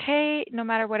okay no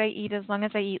matter what I eat as long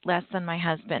as I eat less than my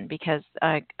husband, because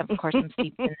of course I'm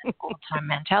steeped in this old-time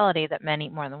mentality that men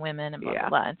eat more than women and blah, blah,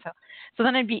 blah. And so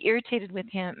then I'd be irritated with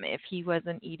him if he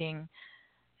wasn't eating,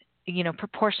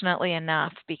 proportionately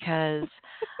enough, because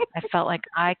I felt like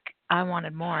I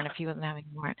wanted more, and if he wasn't having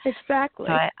more. Exactly.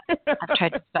 So I've tried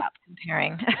to stop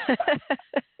comparing.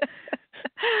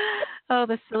 Oh,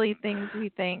 the silly things we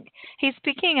think. Hey,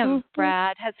 speaking of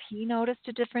Brad, has he noticed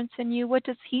a difference in you? What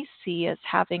does he see as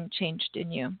having changed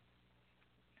in you?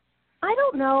 I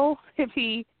don't know if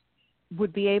he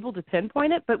would be able to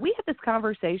pinpoint it, but we had this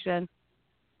conversation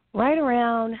right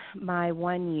around my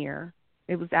 1 year.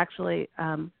 It was actually,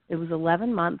 it was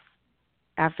 11 months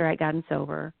after I'd gotten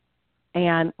sober.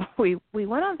 And we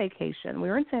went on vacation. We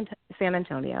were in San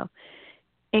Antonio.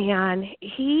 And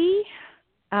he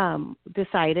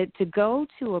decided to go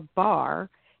to a bar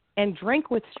and drink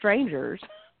with strangers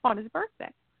on his birthday.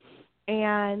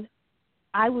 And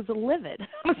I was livid.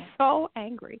 I was so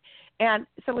angry. And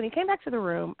so when he came back to the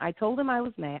room, I told him I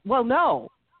was mad. Well, no,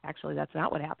 actually, that's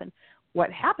not what happened. What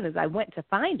happened is I went to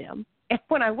find him. And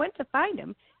when I went to find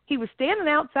him, he was standing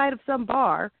outside of some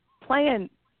bar playing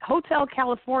Hotel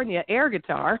California air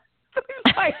guitar. So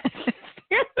he's like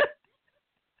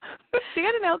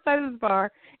standing outside of this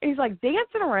bar, and he's like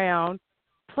dancing around,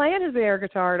 playing his air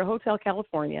guitar at a Hotel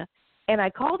California. And I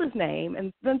called his name,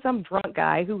 and then some drunk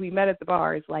guy who we met at the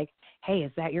bar is like, hey,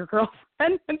 is that your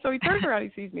girlfriend? And so he turns around, he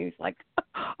sees me, and he's like,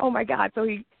 oh my God. So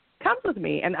he comes with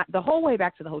me, and the whole way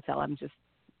back to the hotel, I'm just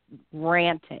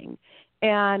ranting.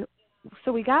 And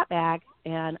so we got back,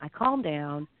 and I calmed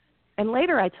down, and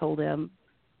later I told him,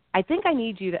 I think I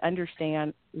need you to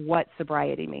understand what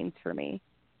sobriety means for me.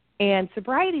 And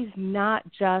sobriety is not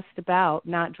just about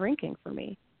not drinking for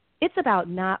me. It's about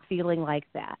not feeling like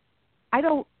that. I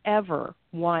don't ever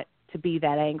want to be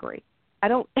that angry. I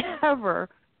don't ever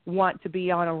want to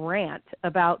be on a rant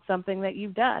about something that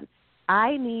you've done.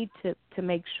 I need to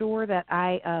make sure that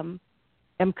I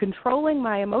am controlling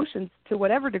my emotions to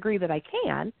whatever degree that I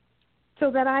can,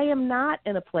 so that I am not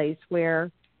in a place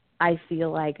where I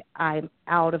feel like I'm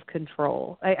out of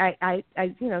control. So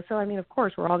I mean, of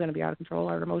course, we're all going to be out of control.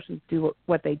 Our emotions do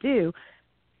what they do,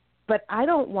 but I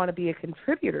don't want to be a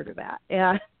contributor to that.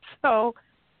 And so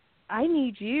I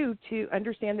need you to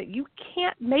understand that you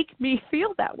can't make me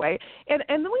feel that way. And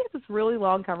then we had this really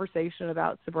long conversation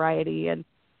about sobriety and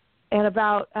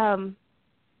about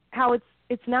how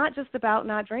it's not just about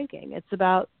not drinking. It's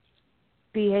about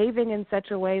behaving in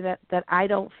such a way that I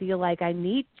don't feel like I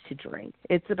need to drink.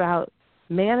 It's about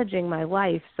managing my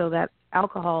life so that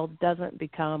alcohol doesn't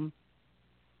become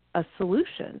a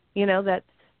solution, that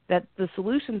the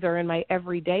solutions are in my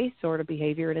everyday sort of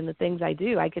behavior and in the things I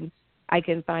do. I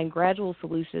can find gradual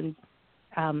solutions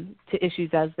to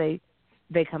issues as they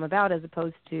come about, as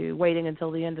opposed to waiting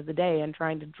until the end of the day and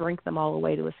trying to drink them all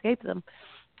away to escape them.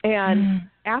 And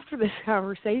after this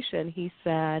conversation, he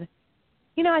said,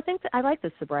 I think I like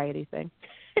this sobriety thing.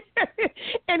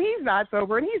 And he's not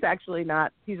sober, and he's actually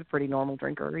not. He's a pretty normal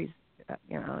drinker. He's,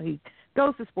 he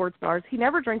goes to sports bars. He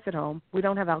never drinks at home. We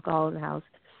don't have alcohol in the house.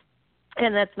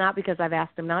 And that's not because I've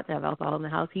asked him not to have alcohol in the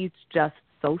house. He's just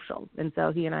social. And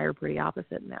so he and I are pretty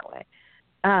opposite in that way.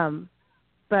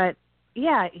 But,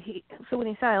 yeah, so when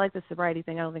he said I like the sobriety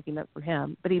thing, I don't think he meant for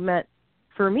him. But he meant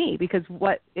for me, because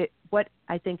what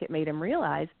I think it made him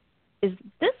realize is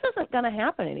this isn't going to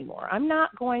happen anymore. I'm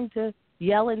not going to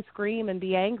yell and scream and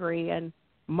be angry and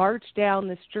march down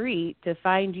the street to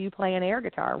find you playing air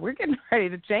guitar. We're getting ready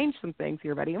to change some things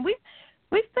here, buddy. And we've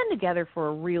been together for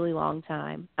a really long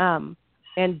time,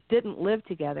 and didn't live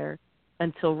together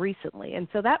until recently. And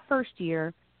so that first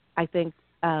year, I think,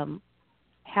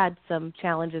 had some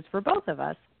challenges for both of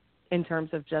us in terms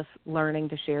of just learning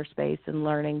to share space and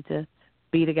learning to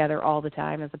be together all the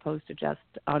time as opposed to just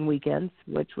on weekends,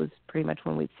 which was pretty much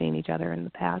when we'd seen each other in the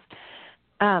past.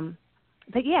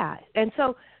 But yeah, and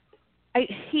so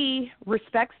he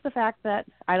respects the fact that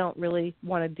I don't really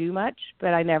want to do much,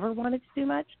 but I never wanted to do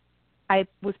much. I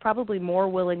was probably more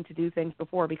willing to do things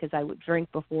before because I would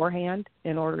drink beforehand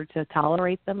in order to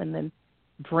tolerate them and then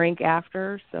drink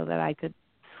after so that I could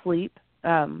sleep.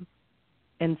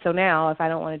 And so now if I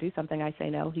don't want to do something, I say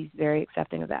no. He's very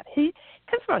accepting of that. He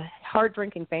comes from a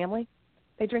hard-drinking family.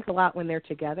 They drink a lot when they're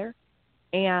together.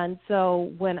 And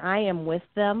so when I am with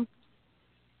them,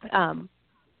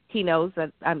 he knows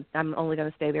that I'm only going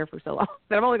to stay there for so long,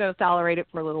 that I'm only going to tolerate it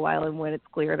for a little while. And when it's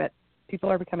clear that people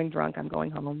are becoming drunk, I'm going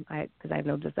home because I have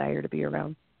no desire to be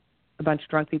around a bunch of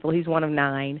drunk people. He's one of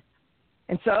 9.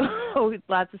 And so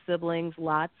lots of siblings,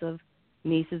 lots of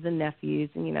nieces and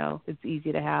nephews. And, it's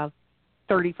easy to have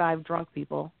 35 drunk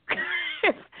people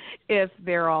if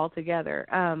they're all together.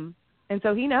 And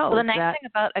so he knows. Well, the nice thing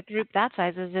about a group that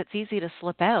size is it's easy to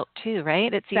slip out too,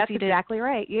 right? It's That's easy to exactly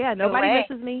right. Yeah, nobody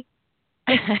misses me.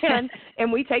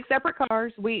 and we take separate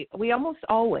cars. We almost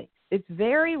always. It's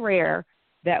very rare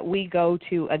that we go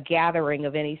to a gathering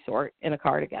of any sort in a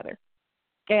car together.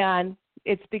 And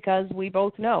it's because we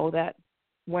both know that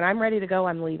when I'm ready to go,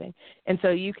 I'm leaving. And so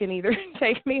you can either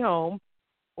take me home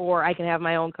or I can have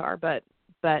my own car, but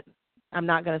I'm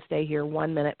not going to stay here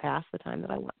 1 minute past the time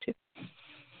that I want to.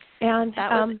 And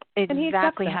that was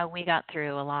exactly and how we got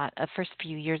through a lot of first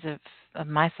few years of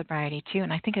my sobriety too.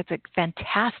 And I think it's a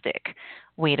fantastic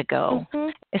way to go,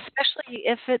 especially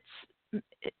if it's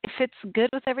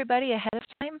good with everybody ahead of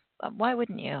time. Why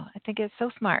wouldn't you? I think it's so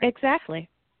smart. Exactly.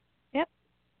 Yep.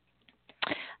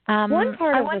 One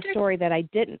part of the story that I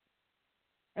didn't.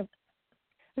 I was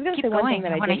going to say one thing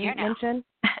that I didn't mention.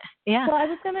 Yeah. Well, I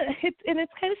was going to, and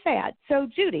it's kind of sad. So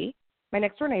Judy, my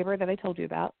next door neighbor that I told you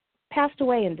about, passed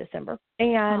away in December,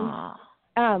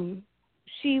 and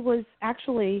she was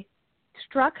actually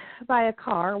struck by a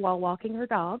car while walking her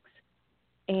dogs,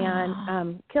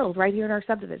 and killed right here in our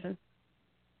subdivision.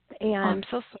 And I'm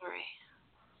so sorry.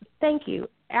 Thank you.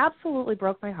 Absolutely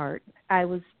broke my heart. I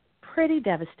was pretty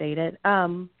devastated.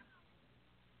 I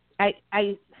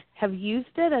have used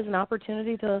it as an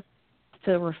opportunity to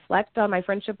reflect on my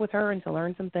friendship with her and to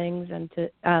learn some things and to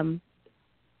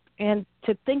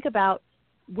think about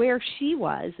where she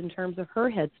was in terms of her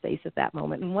headspace at that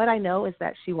moment. And what I know is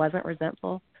that she wasn't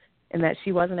resentful and that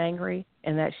she wasn't angry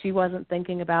and that she wasn't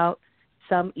thinking about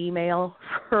some email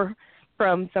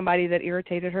from somebody that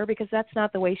irritated her, because that's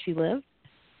not the way she lived.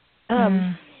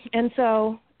 And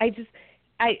so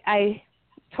I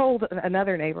told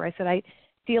another neighbor, I said, I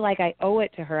feel like I owe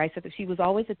it to her. I said that she was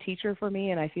always a teacher for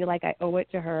me, and I feel like I owe it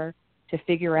to her to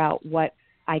figure out what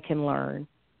I can learn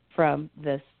from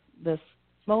this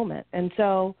moment. And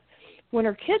so when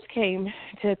her kids came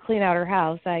to clean out her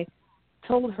house, I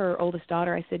told her oldest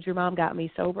daughter, I said, your mom got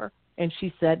me sober. And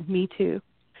she said, me too.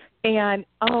 And,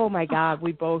 oh, my God,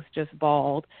 we both just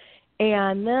bawled.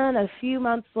 And then a few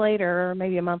months later,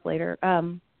 maybe a month later,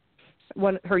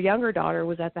 when her younger daughter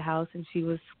was at the house and she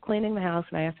was cleaning the house,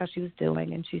 and I asked how she was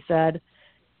doing, and she said,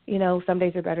 some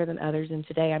days are better than others, and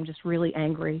today I'm just really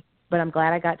angry, but I'm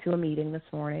glad I got to a meeting this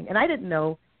morning. And I didn't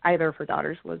know either of her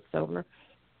daughters was sober.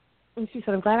 And she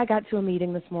said, I'm glad I got to a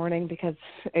meeting this morning because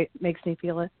it makes me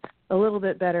feel a little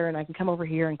bit better, and I can come over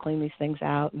here and clean these things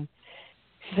out. And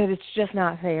she said, it's just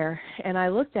not fair. And I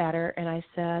looked at her and I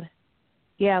said,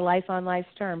 yeah, life on life's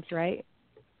terms, right?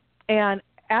 And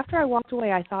after I walked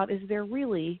away, I thought, is there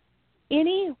really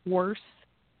any worse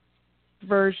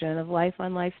version of life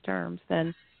on life's terms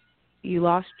than you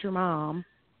lost your mom,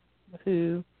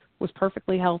 who was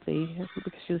perfectly healthy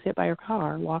because she was hit by her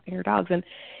car walking her dogs,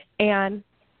 and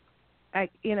I,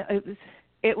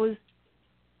 it was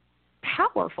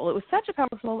powerful. It was such a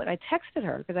powerful moment. I texted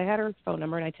her because I had her phone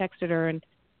number, and I texted her and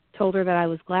told her that I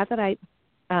was glad that I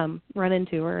run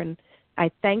into her, and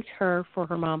I thanked her for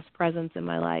her mom's presence in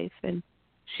my life. And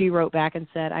she wrote back and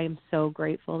said, I am so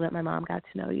grateful that my mom got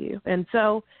to know you. And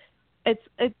so it's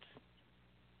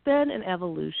been an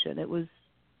evolution. It was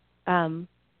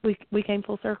we came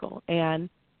full circle, and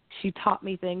she taught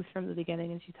me things from the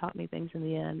beginning, and she taught me things in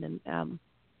the end. And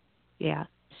yeah,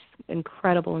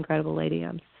 incredible, incredible lady.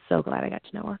 I'm so glad I got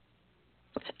to know her.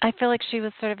 I feel like she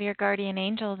was sort of your guardian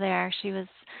angel there. She was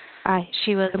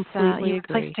completely you were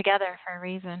agree. placed together for a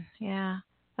reason. Yeah,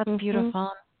 that's Mm-hmm.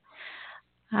 beautiful.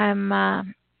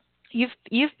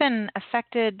 You've been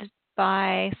affected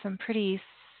by some pretty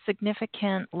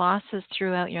significant losses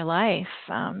throughout your life.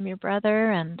 Your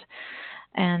brother and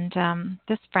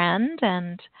this friend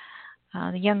and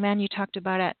the young man you talked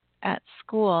about at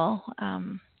school.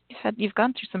 You said you've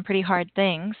gone through some pretty hard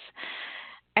things,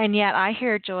 and yet I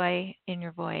hear joy in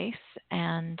your voice.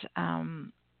 And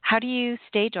how do you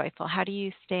stay joyful? How do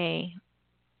you stay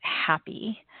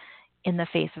happy in the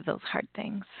face of those hard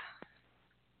things?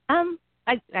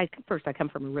 I come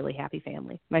from a really happy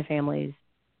family. My family is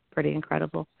pretty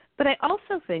incredible. But I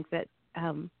also think that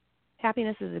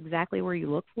happiness is exactly where you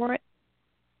look for it.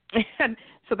 And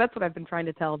so that's what I've been trying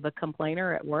to tell the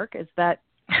complainer at work is that,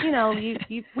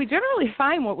 we generally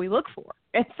find what we look for.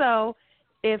 And so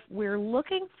if we're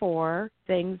looking for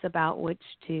things about which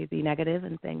to be negative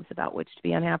and things about which to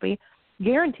be unhappy,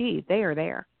 guaranteed they are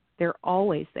there. They're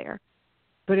always there.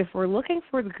 But if we're looking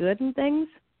for the good in things,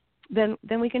 then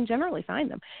we can generally find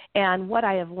them. And what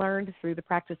I have learned through the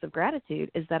practice of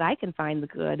gratitude is that I can find the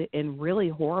good in really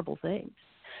horrible things.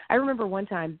 I remember one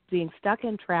time being stuck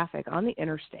in traffic on the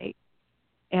interstate,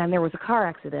 and there was a car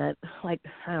accident,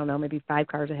 maybe 5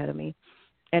 cars ahead of me,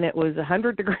 and it was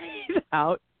 100 degrees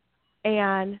out,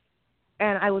 and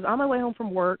I was on my way home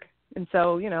from work, and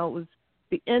so, it was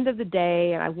the end of the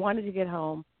day, and I wanted to get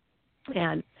home,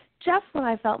 and just when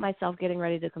I felt myself getting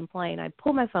ready to complain, I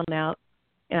pulled my phone out,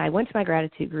 and I went to my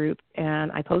gratitude group,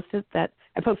 and I posted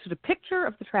a picture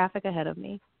of the traffic ahead of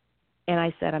me, and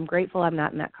I said, I'm grateful I'm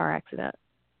not in that car accident.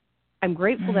 I'm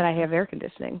grateful that I have air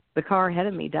conditioning. The car ahead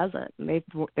of me doesn't. And they've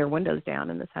their windows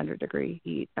down in this 100-degree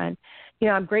heat. And,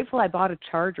 I'm grateful I bought a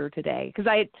charger today because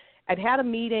I'd had a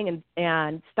meeting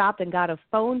and stopped and got a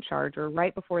phone charger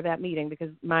right before that meeting because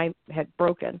mine had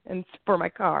broken and for my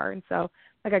car. And so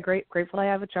I got grateful I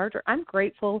have a charger. I'm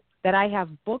grateful that I have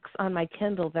books on my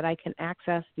Kindle that I can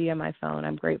access via my phone.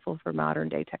 I'm grateful for modern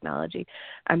day technology.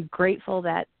 I'm grateful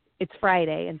that it's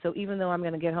Friday, and so even though I'm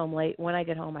going to get home late, when I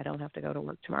get home, I don't have to go to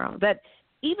work tomorrow. That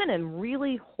even in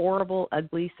really horrible,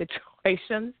 ugly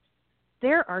situations,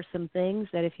 there are some things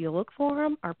that if you look for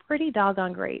them are pretty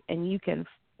doggone great, and you can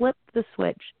flip the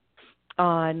switch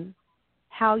on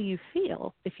how you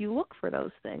feel if you look for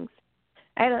those things.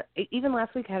 Even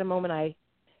last week I had a moment I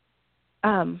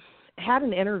had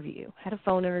a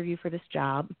phone interview for this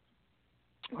job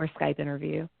or a Skype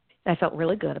interview, and I felt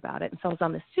really good about it, and so I was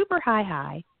on this super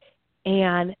high.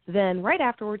 And then right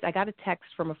afterwards, I got a text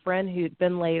from a friend who'd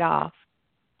been laid off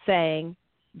saying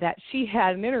that she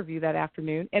had an interview that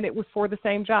afternoon, and it was for the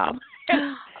same job.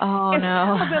 Oh,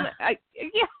 no.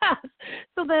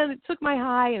 So then it took my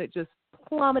high, and it just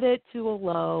plummeted to a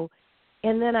low.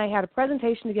 And then I had a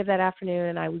presentation to give that afternoon,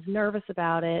 and I was nervous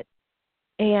about it.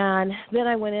 And then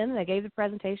I went in, and I gave the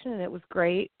presentation, and it was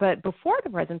great. But before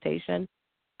the presentation,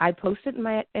 I posted in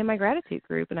my gratitude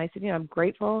group, and I said, I'm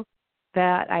grateful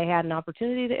that I had an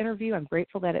opportunity to interview. I'm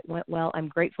grateful that it went well. I'm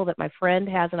grateful that my friend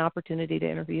has an opportunity to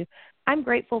interview. I'm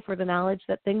grateful for the knowledge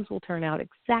that things will turn out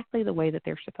exactly the way that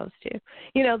they're supposed to.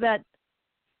 That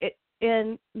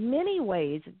in many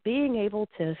ways, being able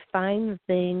to find the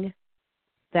thing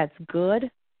that's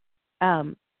good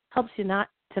helps you not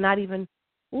even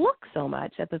look so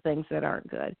much at the things that aren't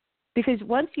good. Because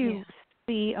once you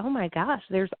see, oh my gosh,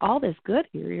 there's all this good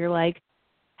here, you're like,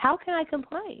 how can I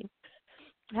complain?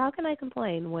 How can I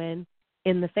complain when,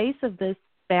 in the face of this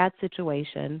bad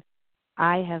situation,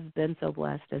 I have been so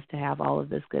blessed as to have all of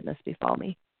this goodness befall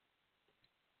me?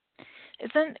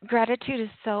 Gratitude is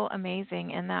so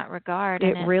amazing in that regard.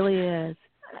 It really is.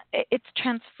 It's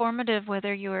transformative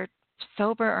whether you're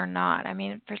sober or not. I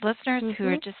mean, for listeners who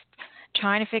are just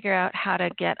trying to figure out how to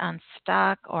get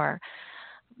unstuck or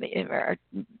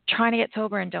trying to get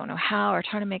sober and don't know how, or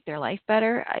trying to make their life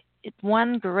better,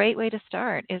 one great way to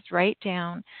start is write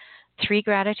down 3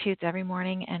 gratitudes every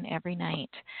morning and every night.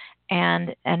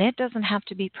 And it doesn't have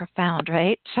to be profound,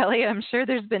 right? Shelli, I'm sure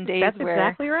there's been days That's where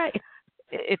exactly right.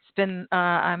 It's been,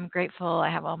 I'm grateful I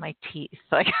have all my teeth.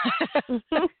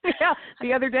 Yeah,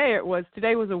 the other day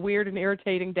today was a weird and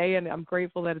irritating day, and I'm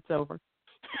grateful that it's over.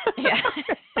 Yeah.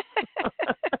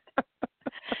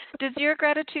 Does your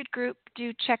gratitude group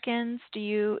do check-ins?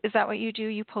 Is that what you do?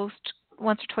 You post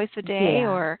once or twice a day,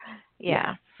 or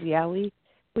yeah, we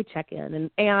check in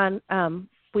and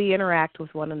we interact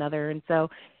with one another, and so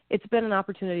it's been an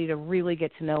opportunity to really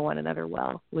get to know one another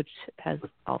well, which has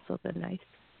also been nice.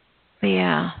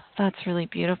 Yeah, that's really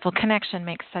beautiful. Connection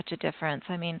makes such a difference.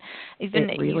 I mean,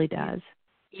 even it really does.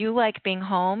 You like being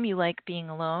home, you like being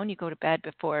alone, you go to bed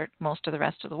before most of the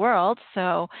rest of the world.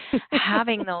 So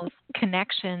having those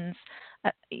connections,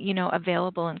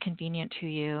 available and convenient to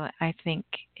you, I think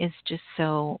is just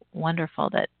so wonderful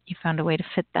that you found a way to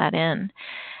fit that in.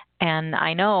 And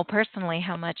I know personally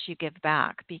how much you give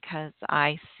back because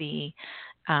I see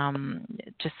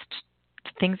just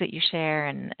things that you share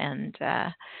and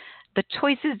the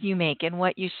choices you make and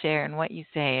what you share and what you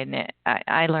say, and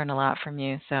I learn a lot from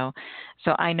you. So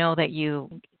I know that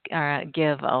you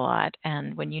give a lot,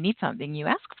 and when you need something, you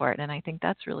ask for it, and I think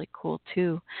that's really cool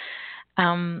too.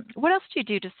 What else do you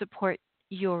do to support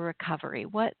your recovery?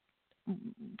 What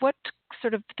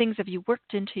sort of things have you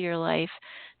worked into your life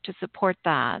to support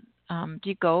that? Do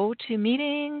you go to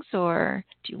meetings, or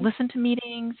do you listen to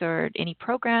meetings, or any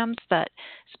programs that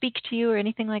speak to you, or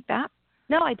anything like that?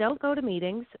 No, I don't go to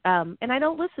meetings, and I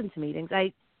don't listen to meetings.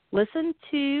 I listen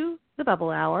to the Bubble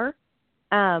Hour.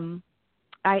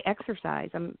 I exercise.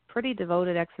 I'm a pretty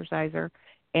devoted exerciser,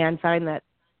 and find that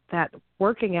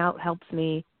working out helps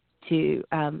me to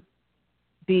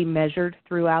be measured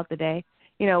throughout the day.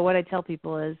 What I tell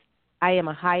people is I am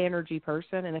a high-energy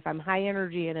person, and if I'm high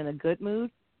energy and in a good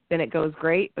mood, then it goes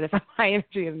great. But if I'm high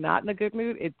energy and not in a good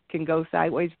mood, it can go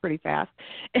sideways pretty fast.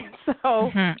 And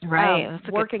so right. That's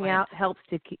a working good point. out helps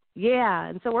to keep,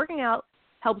 and so working out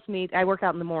helps me. I work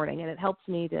out in the morning, and it helps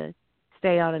me to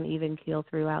stay on an even keel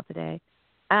throughout the day.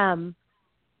 And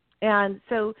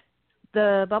so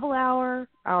the Bubble Hour,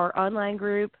 our online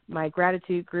group, my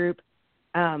gratitude group,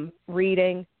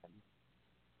 reading,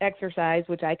 exercise,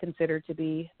 which I consider to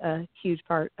be a huge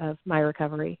part of my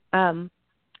recovery,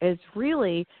 is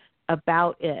really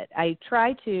about it. I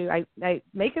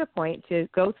make it a point to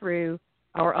go through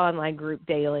our online group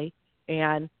daily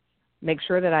and make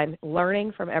sure that I'm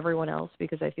learning from everyone else,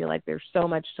 because I feel like there's so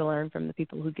much to learn from the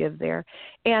people who give there.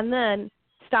 And then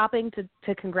stopping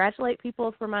to congratulate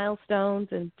people for milestones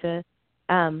and to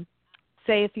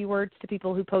say a few words to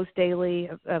people who post daily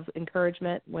of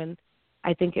encouragement when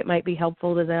I think it might be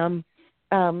helpful to them.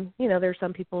 There's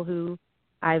some people who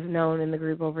I've known in the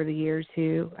group over the years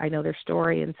who I know their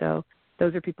story, and so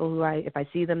those are people who if I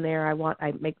see them there,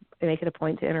 I make it a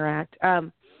point to interact.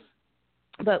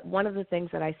 But one of the things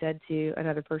that I said to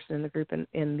another person in the group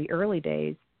in the early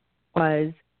days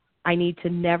was, I need to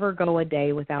never go a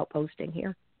day without posting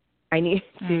here. I need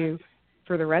to,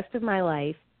 for the rest of my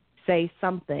life, say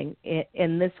something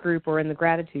in this group or in the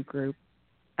gratitude group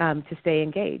to stay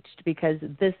engaged, because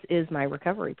this is my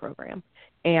recovery program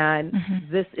and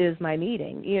this is my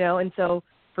meeting, and so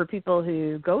for people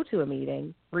who go to a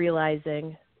meeting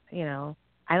realizing,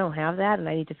 I don't have that and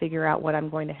I need to figure out what I'm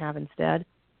going to have instead.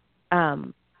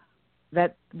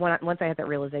 That once I had that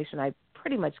realization, I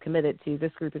pretty much committed to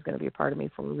this group is going to be a part of me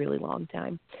for a really long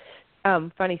time.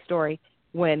 Funny story,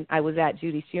 when I was at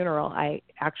Judy's funeral, I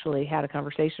actually had a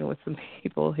conversation with some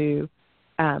people who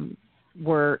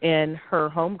were in her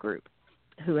home group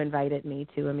who invited me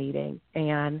to a meeting.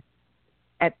 And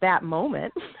at that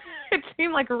moment, it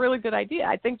seemed like a really good idea.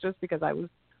 I think just because I was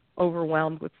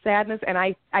overwhelmed with sadness. And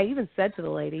I even said to the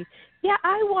lady, yeah,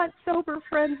 I want sober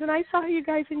friends. And I saw you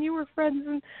guys and you were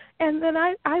friends. And then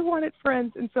I wanted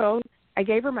friends. And so I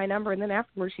gave her my number. And then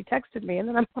afterwards she texted me. And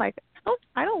then I'm like,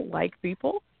 I don't like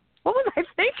people. What was I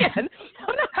thinking?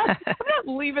 I'm not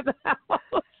leaving the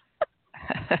house.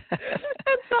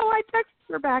 And so I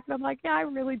texted her back, and I'm like, yeah, I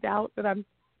really doubt that I'm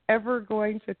ever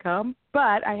going to come,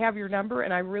 but I have your number,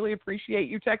 and I really appreciate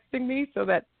you texting me so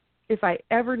that if I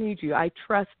ever need you, I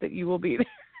trust that you will be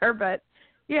there. But,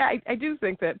 yeah, I do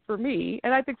think that for me,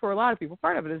 and I think for a lot of people,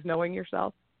 part of it is knowing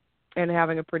yourself and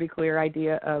having a pretty clear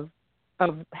idea of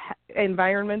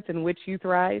environments in which you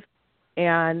thrive.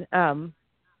 And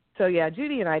so, yeah,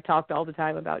 Judy and I talked all the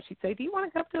time about, she'd say, do you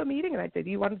want to come to a meeting? And I'd say, do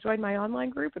you want to join my online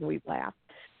group? And we'd laugh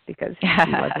because she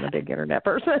wasn't a big internet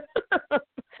person.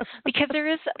 Because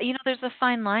there is, there's a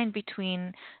fine line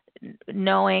between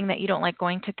knowing that you don't like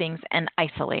going to things and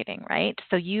isolating, right?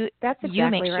 So you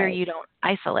make sure you don't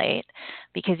isolate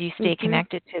because you stay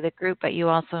connected to the group, but you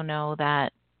also know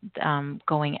that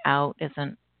going out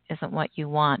isn't what you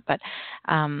want. But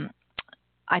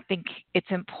I think it's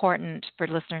important for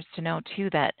listeners to know too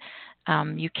that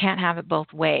you can't have it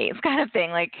both ways, kind of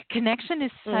thing. Like, connection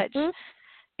is such.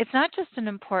 It's not just an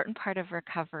important part of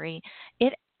recovery.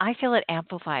 I feel it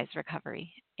amplifies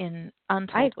recovery in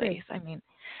untold ways. I mean,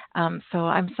 so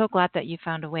I'm so glad that you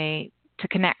found a way to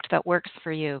connect that works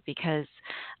for you, because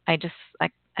I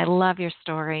I love your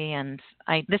story, and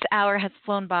this hour has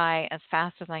flown by as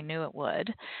fast as I knew it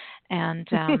would, and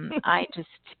I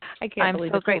can't I'm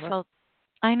believe so it's over. grateful.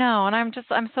 I know, and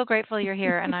I'm so grateful you're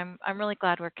here, and I'm really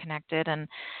glad we're connected, and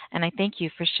I thank you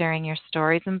for sharing your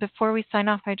stories. And before we sign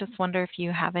off, I just wonder if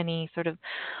you have any sort of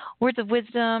words of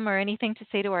wisdom or anything to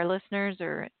say to our listeners,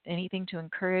 or anything to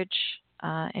encourage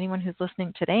anyone who's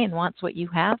listening today and wants what you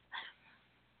have.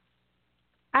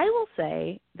 I will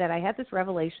say that I had this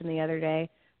revelation the other day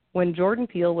when Jordan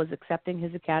Peele was accepting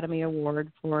his Academy Award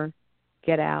for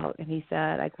Get Out, and he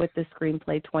said, I quit this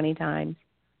screenplay 20 times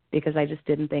because I just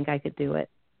didn't think I could do it.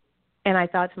 And I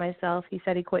thought to myself, he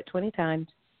said he quit 20 times,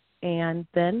 and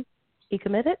then he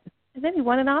committed, and then he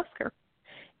won an Oscar.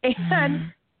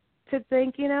 And to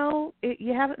think, you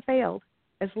haven't failed.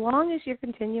 As long as you're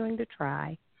continuing to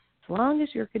try, as long as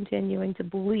you're continuing to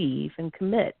believe and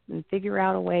commit and figure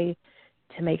out a way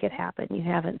to make it happen, you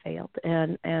haven't failed.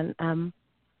 And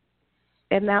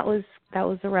that was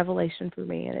a revelation for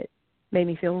me, and it made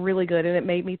me feel really good, and it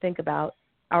made me think about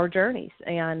our journeys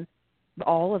and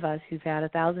all of us who've had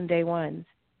 1,000 day ones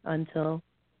until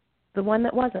the one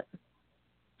that wasn't,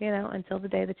 until the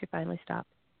day that you finally stopped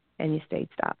and you stayed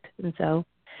stopped. And so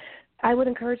I would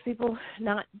encourage people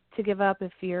not to give up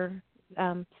if you're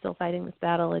still fighting this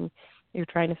battle and you're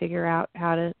trying to figure out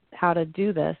how to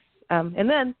do this. And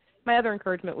then my other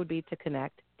encouragement would be to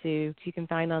connect. You can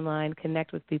find online,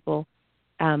 connect with people.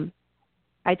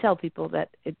 I tell people that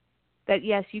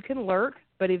yes, you can lurk,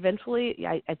 but eventually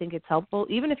I think it's helpful,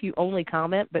 even if you only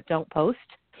comment but don't post.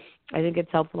 I think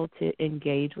it's helpful to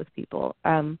engage with people.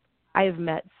 I have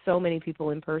met so many people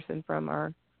in person from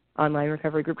our online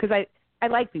recovery group because I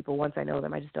like people once I know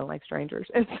them. I just don't like strangers.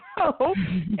 And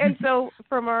so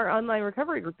from our online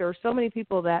recovery group, there are so many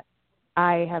people that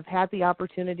I have had the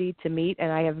opportunity to meet,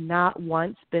 and I have not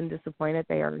once been disappointed.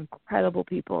 They are incredible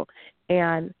people.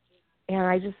 And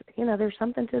I just, there's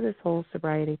something to this whole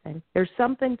sobriety thing. There's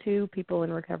something to people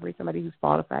in recovery, somebody who's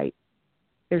fought a fight.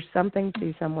 There's something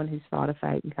to someone who's fought a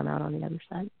fight and come out on the other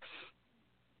side.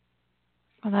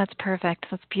 Well, that's perfect.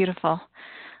 That's beautiful.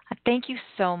 Thank you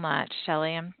so much,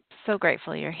 Shelli. I'm so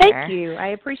grateful you're here. Thank you. I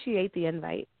appreciate the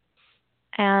invite.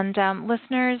 And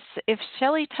listeners, if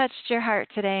Shelli touched your heart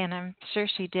today, and I'm sure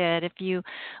she did, if you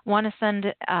want to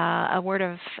send a word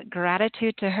of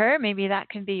gratitude to her, maybe that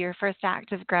can be your first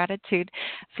act of gratitude,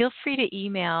 feel free to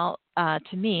email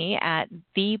to me at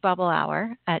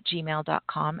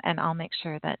thebubblehour@gmail.com, and I'll make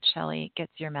sure that Shelli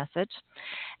gets your message.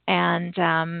 And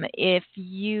if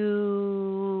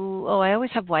you, I always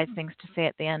have wise things to say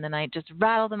at the end, and I just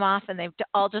rattle them off, and they've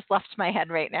all just left my head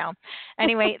right now.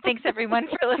 Anyway, thanks everyone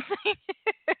for listening.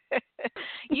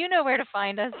 You know where to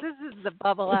find us. This is the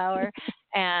Bubble Hour,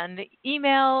 and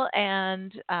email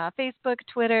and Facebook,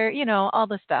 Twitter, all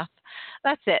the stuff.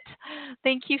 That's it.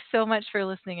 Thank you so much for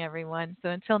listening, everyone. So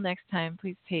until next time,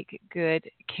 please take good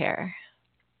care.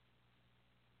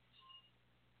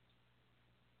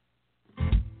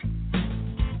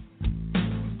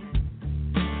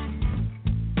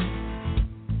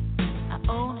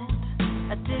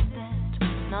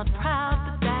 Not proud,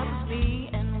 but that was me.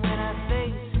 And when I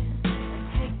face it, I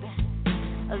take back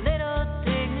a little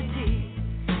dignity.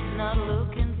 Not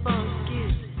looking for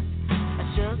excuses. I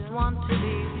just want to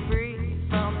be free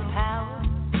from the power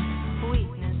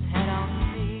weakness had on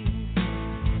me.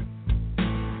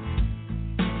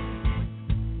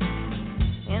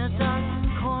 In a dark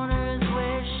corner is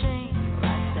where shame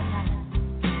likes to hide.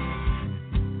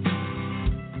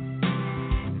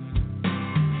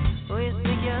 Oh, you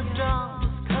think you're strong?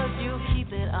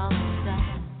 It on the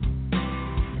side.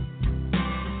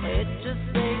 It just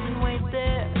stays and waits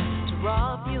there to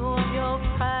rob you of your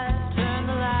pride.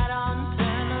 Turn the light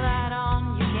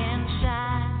on, you can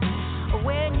shine.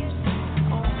 When you say,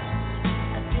 oh,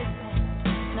 I did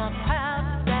that, not proud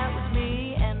that that was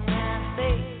me. And when I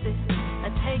face it, I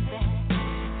take back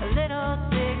a little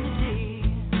dignity.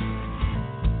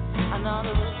 I'm not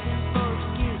looking for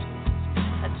excuses.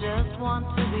 I just want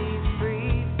to be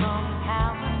free from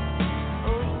power.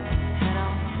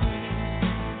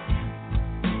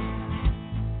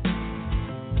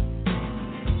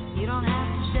 You don't have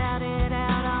to shout it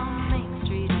out on Main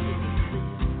Street to be clear.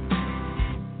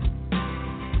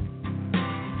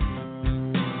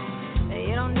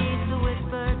 You don't need to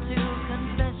whisper to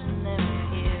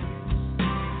confessionary ears.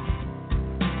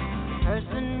 The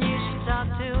person you should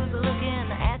talk to is looking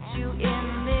at you in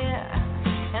the mirror,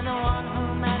 and the one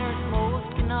who matters most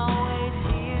can always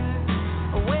hear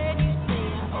when you say,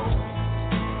 oh,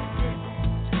 I did that.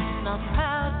 Not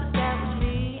proud, but that was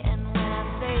me. And when I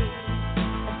say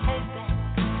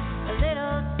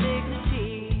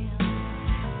dignity.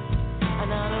 I'm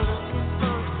not looking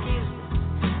for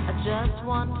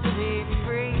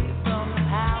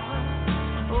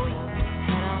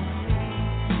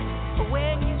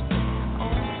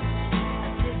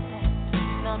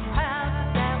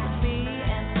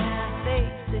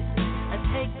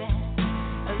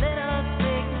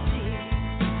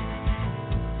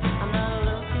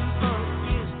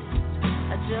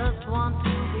just want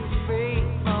to be free.